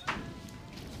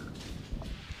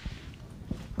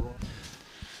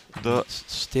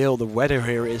 Still, the weather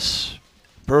here is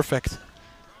perfect.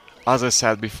 As I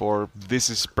said before, this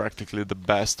is practically the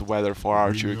best weather for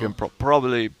archery you can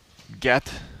probably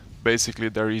get. Basically,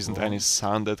 there isn't any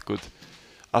sun that could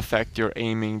affect your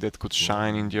aiming, that could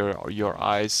shine in your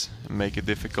eyes and make it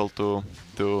difficult to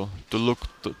look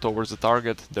towards the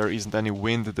target. There isn't any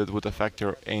wind that would affect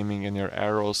your aiming and your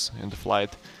arrows in the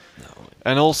flight. No.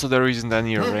 And also there isn't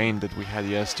any rain that we had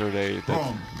yesterday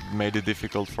that made it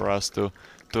difficult for us to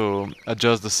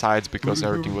adjust the sights, because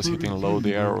everything was hitting low,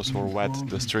 the arrows were wet,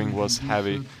 the string was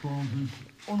heavy.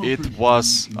 It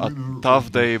was a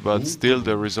tough day, but still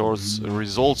the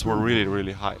results were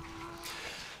really high.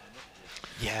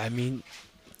 Yeah, I mean,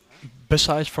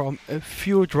 besides from a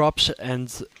few drops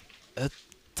and a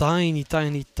tiny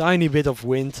bit of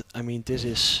wind, I mean, this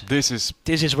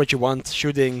is what you want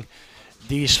shooting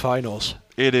these finals.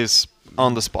 It is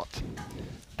on the spot.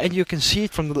 And you can see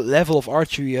it from the level of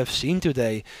archery you have seen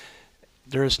today.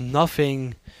 There's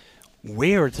nothing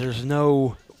weird. There's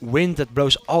no wind that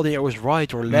blows all the arrows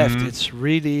right or left. It's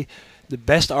really the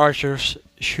best archers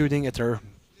shooting at their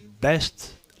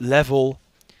best level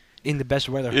in the best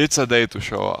weather. It's a day to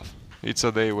show off. It's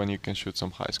a day when you can shoot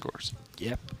some high scores.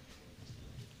 Yep.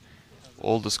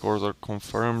 all the scores are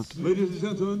confirmed. Ladies and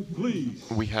gentlemen, please.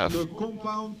 We have The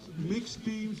compound mixed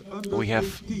teams under we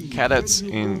have 18. Cadets Can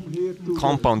you in come here to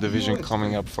compound the division US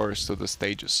coming stand? up first to the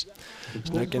stages.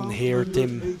 I can hear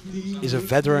Tim is a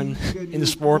veteran in the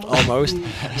sport almost,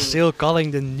 still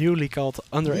calling the newly called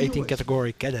under 18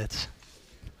 category cadets.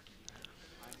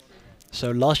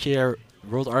 So last year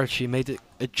World Archery made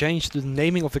a change to the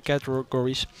naming of the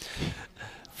categories.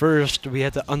 First we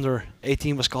had the under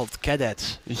 18 was called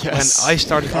cadets. Yes. When I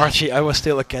started archery I was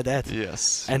still a cadet.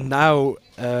 Yes. And now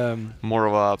More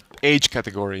of a age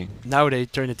category. now they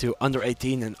turned it to under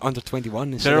 18 and under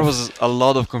 21 instead There of was a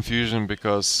lot of confusion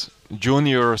because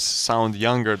juniors sound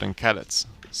younger than cadets.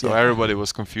 So Yeah. everybody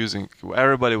was confusing.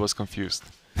 Everybody was confused.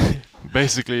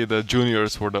 Basically, the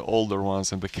juniors were the older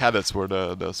ones and the cadets were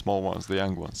the small ones, the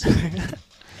young ones.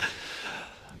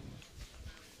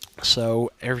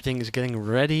 So everything is getting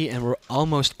ready and we're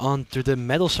almost on to the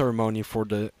medal ceremony for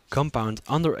the compound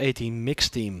under 18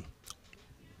 mixed team.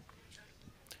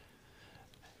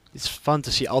 It's fun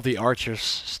to see all the archers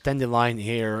stand in line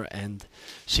here and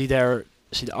see the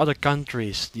other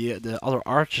countries, the other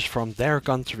archers from their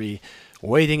country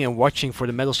waiting and watching for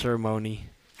the medal ceremony,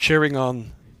 cheering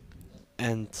on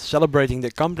and celebrating the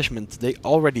accomplishment they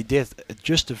already did at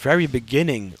just the very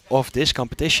beginning of this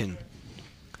competition.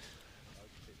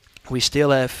 We still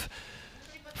have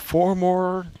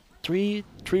three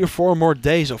or four more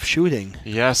days of shooting.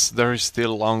 Yes, there is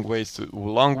still long way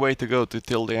to go to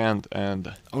till the end,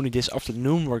 and Only this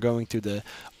afternoon we're going to the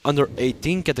under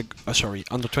 18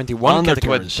 under 21 under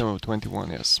categories.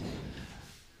 21, yes.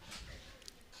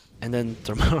 And then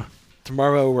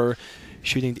tomorrow we're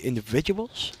shooting the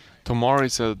individuals. Tomorrow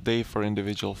is a day for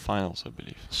individual finals, I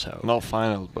believe. So Not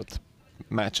final, but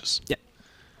matches. Yeah.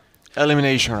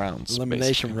 Elimination rounds.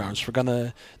 elimination basically.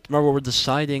 rounds. Tomorrow we're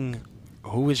deciding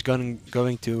who is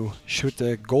going to shoot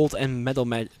the gold and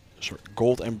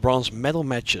bronze medal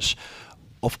matches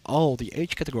of all the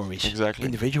age categories Exactly.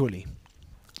 individually.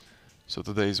 So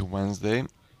today is Wednesday,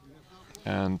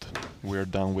 and we're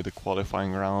done with the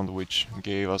qualifying round, which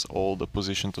gave us all the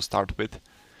position to start with.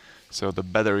 So the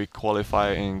better you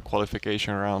qualify in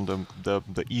qualification round,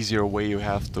 the easier way you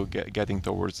have to getting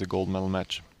towards the gold medal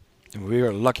match. And we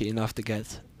were lucky enough to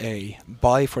get a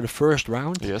bye for the first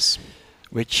round, Yes.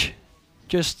 which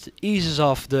just eases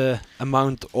off the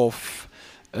amount of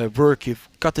work you've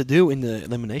got to do in the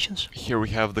eliminations. Here we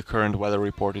have the current weather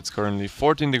report. It's currently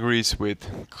 14 degrees with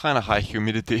kind of high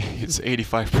humidity. It's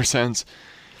 85%.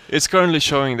 It's currently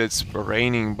showing that it's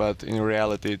raining, but in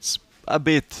reality it's a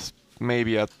bit,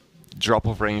 maybe a drop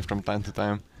of rain from time to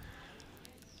time.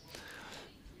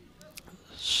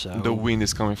 So The wind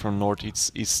is coming from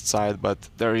northeast side, but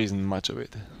there isn't much of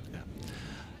it.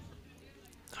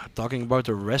 talking about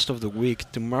the rest of the week,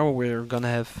 tomorrow we're gonna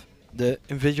have the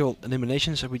individual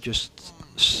eliminations that we just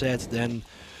said. Then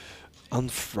on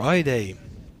Friday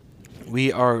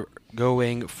we are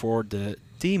going for the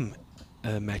team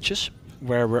matches,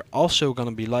 where we're also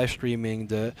gonna be live streaming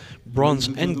the bronze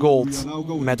and gold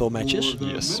medal matches.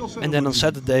 Yes. And then on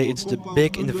Saturday it's the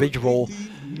big individual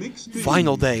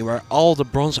final day where all the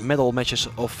bronze medal matches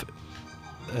of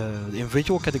the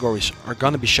individual categories are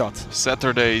gonna be shot.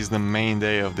 Saturday is the main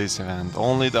day of this event.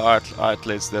 Only the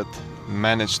athletes that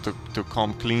manage to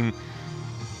come clean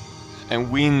and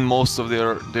win most of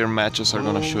their matches are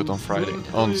gonna shoot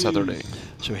on Saturday.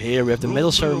 So here we have the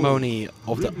medal ceremony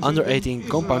of the under 18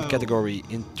 compound category.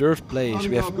 In third place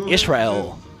we have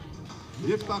Israel.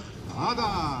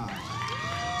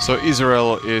 So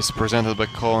Israel is presented by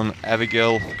Cohen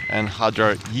Abigail and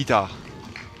Hadar Yita.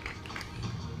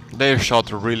 They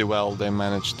shot really well. They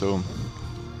managed to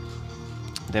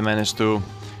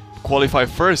qualify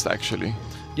first, actually.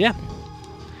 Yeah.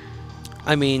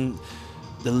 I mean,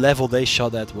 the level they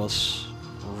shot at was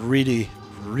really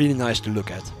nice to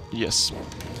look at. Yes.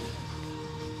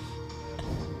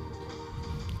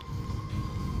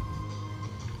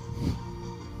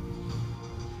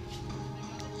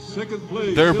 Second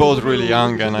place. They're both really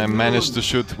young, and I managed to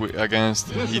shoot against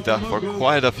Hita for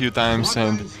quite a few times,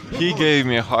 and he gave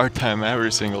me a hard time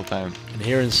every single time. And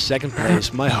here in second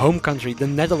place, my home country, the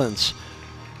Netherlands,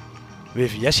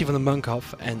 with Jessie van den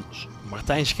Munkhoff and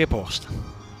Martijn Schiphorst,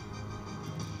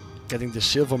 getting the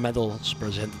silver medals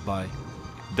presented by.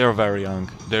 They're very young.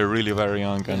 They're really very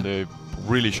young, and they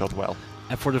really shot well.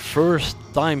 And for the first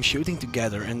time shooting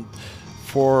together, and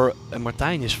for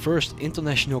Martijn, his first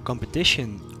international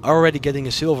competition, already getting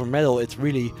a silver medal, it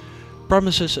really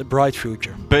promises a bright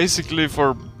future. Basically,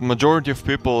 for majority of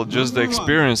people, just the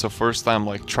experience of first time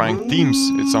like trying teams,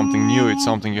 it's something new, it's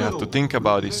something you have to think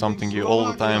about, it's something you all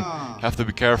the time have to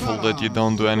be careful that you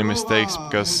don't do any mistakes,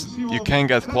 because you can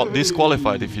get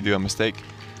disqualified if you do a mistake.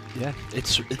 Yeah,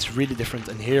 it's really different.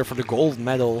 And here for the gold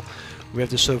medal, we have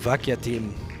the Slovakia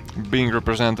team. Being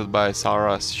represented by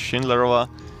Sara Schindlerova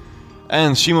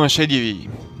and Shimon Shedivi,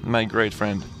 my great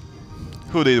friend,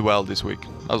 who did well this week,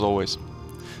 as always.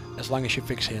 As long as you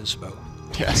fix his bow.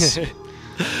 Yes.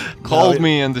 Called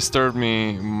me and disturbed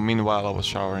me meanwhile I was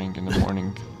showering in the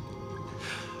morning.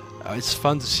 It's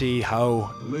fun to see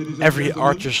how every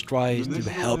archer tries to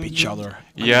help each other.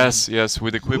 Yes,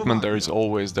 with equipment there is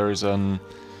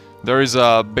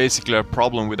basically a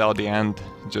problem without the end,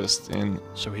 just in.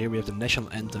 So here we have the national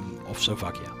anthem of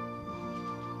Slovakia.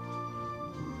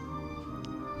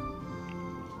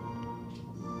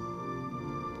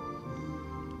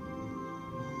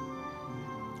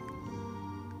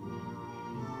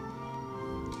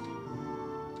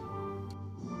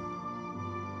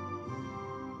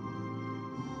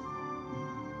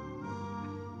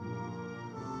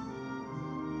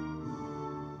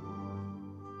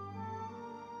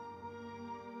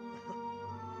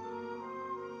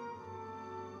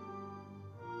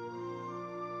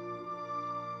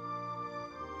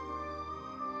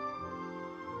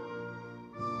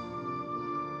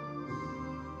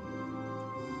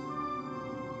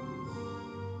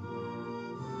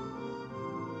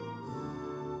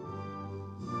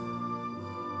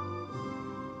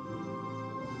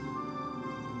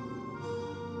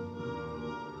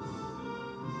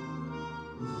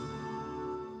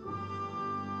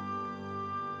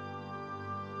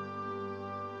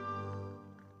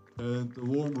 And a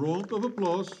warm round of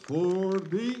applause for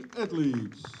the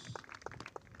athletes.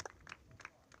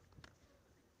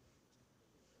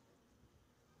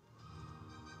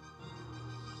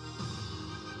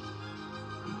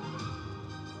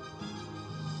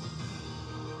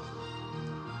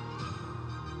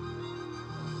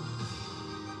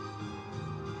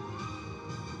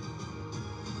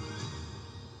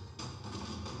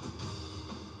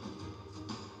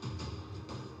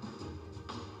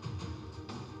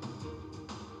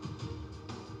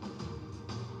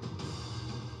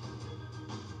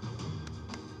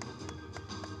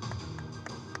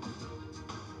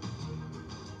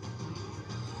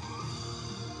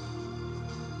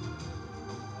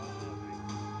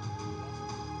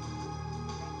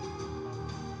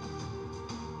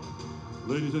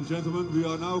 Ladies and gentlemen, we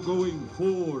are now going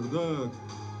for the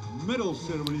medal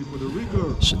ceremony for the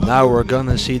recurve. So now we're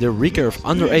gonna see the recurve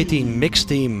under 18 mixed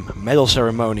team medal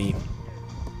ceremony.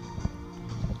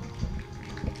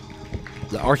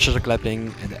 The archers are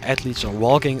clapping and the athletes are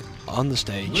walking on the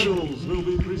stage. Medals will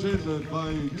be presented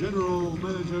by General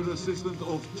Manager Assistant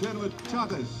of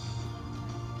Catez,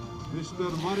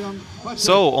 Mr. Marian Catez.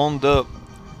 So on the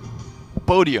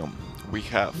podium we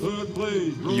have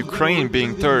Ukraine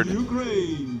being third,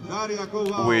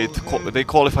 with they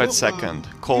qualified second.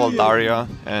 Koval Daria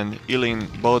and Ilin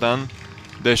Bodan.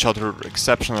 They shot her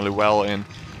exceptionally well in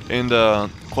the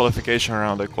qualification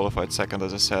round. They qualified second,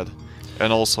 as I said,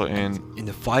 and also in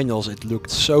the finals it looked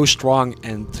so strong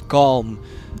and calm.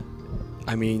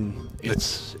 I mean,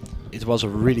 it was a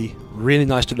really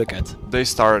nice to look at. They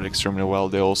started extremely well.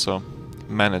 They also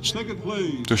managed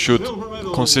to shoot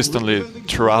consistently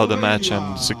throughout the match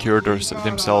and secured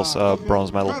themselves a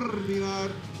bronze medal.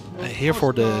 Here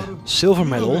for the silver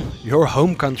medal, your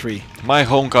home country. My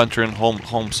home country and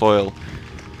home soil.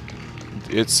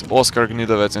 It's Oskar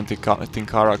Gnidovec and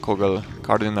Tinkara Kogel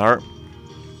Kardinar.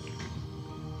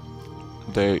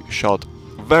 They shot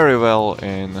very well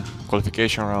in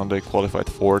qualification round. They qualified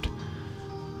third.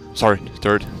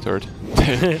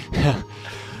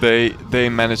 They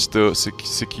managed to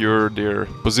secure their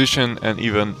position and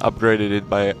even upgraded it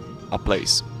by a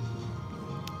place.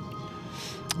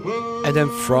 And then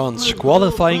France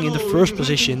qualifying in the first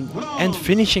position and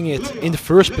finishing it in the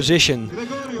first position.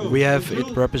 We have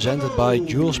it represented by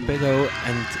Jules Peto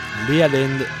and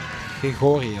Lialin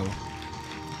Gregorio.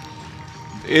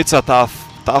 It's a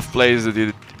tough place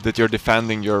that you're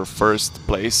defending your first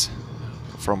place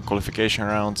from qualification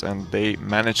rounds, and they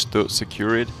managed to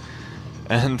secure it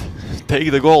and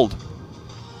take the gold.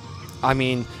 I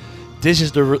mean, this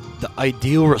is the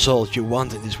ideal result you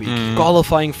want in this week.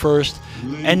 Qualifying first,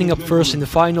 ending up first in the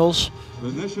finals.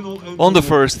 On the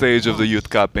first stage of the Youth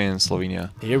Cup in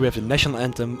Slovenia. Here we have the national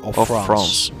anthem of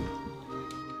France.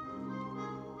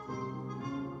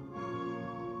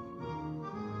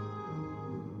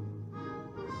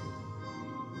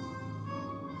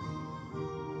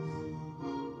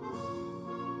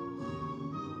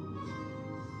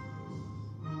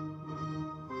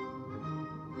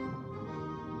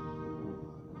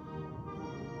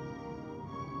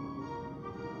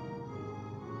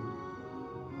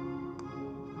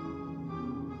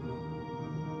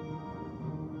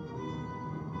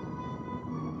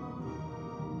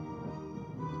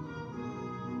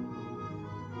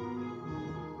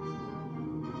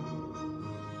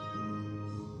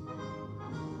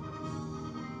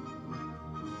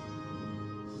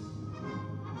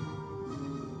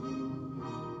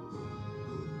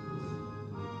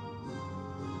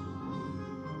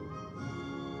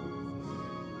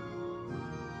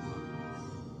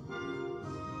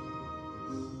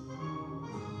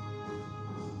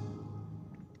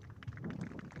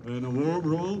 And a warm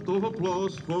round of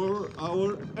applause for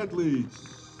our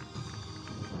athletes.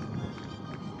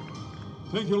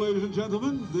 Thank you, ladies and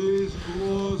gentlemen. This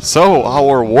was So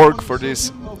our work for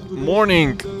this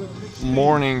morning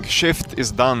shift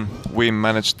is done. We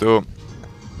managed to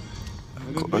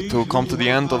come to the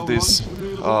end of this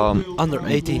Under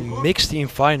 18 mixed team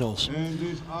finals.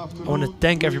 I want to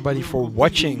thank everybody for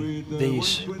watching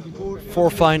these 4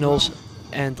 finals,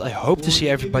 and I hope to see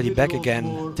everybody back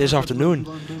again this afternoon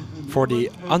for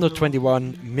the under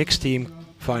 21 mixed team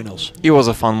finals. It was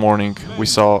a fun morning. We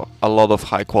saw a lot of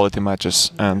high quality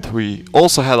matches, and we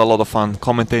also had a lot of fun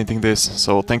commentating this.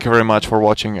 So thank you very much for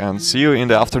watching, and see you in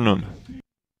the afternoon.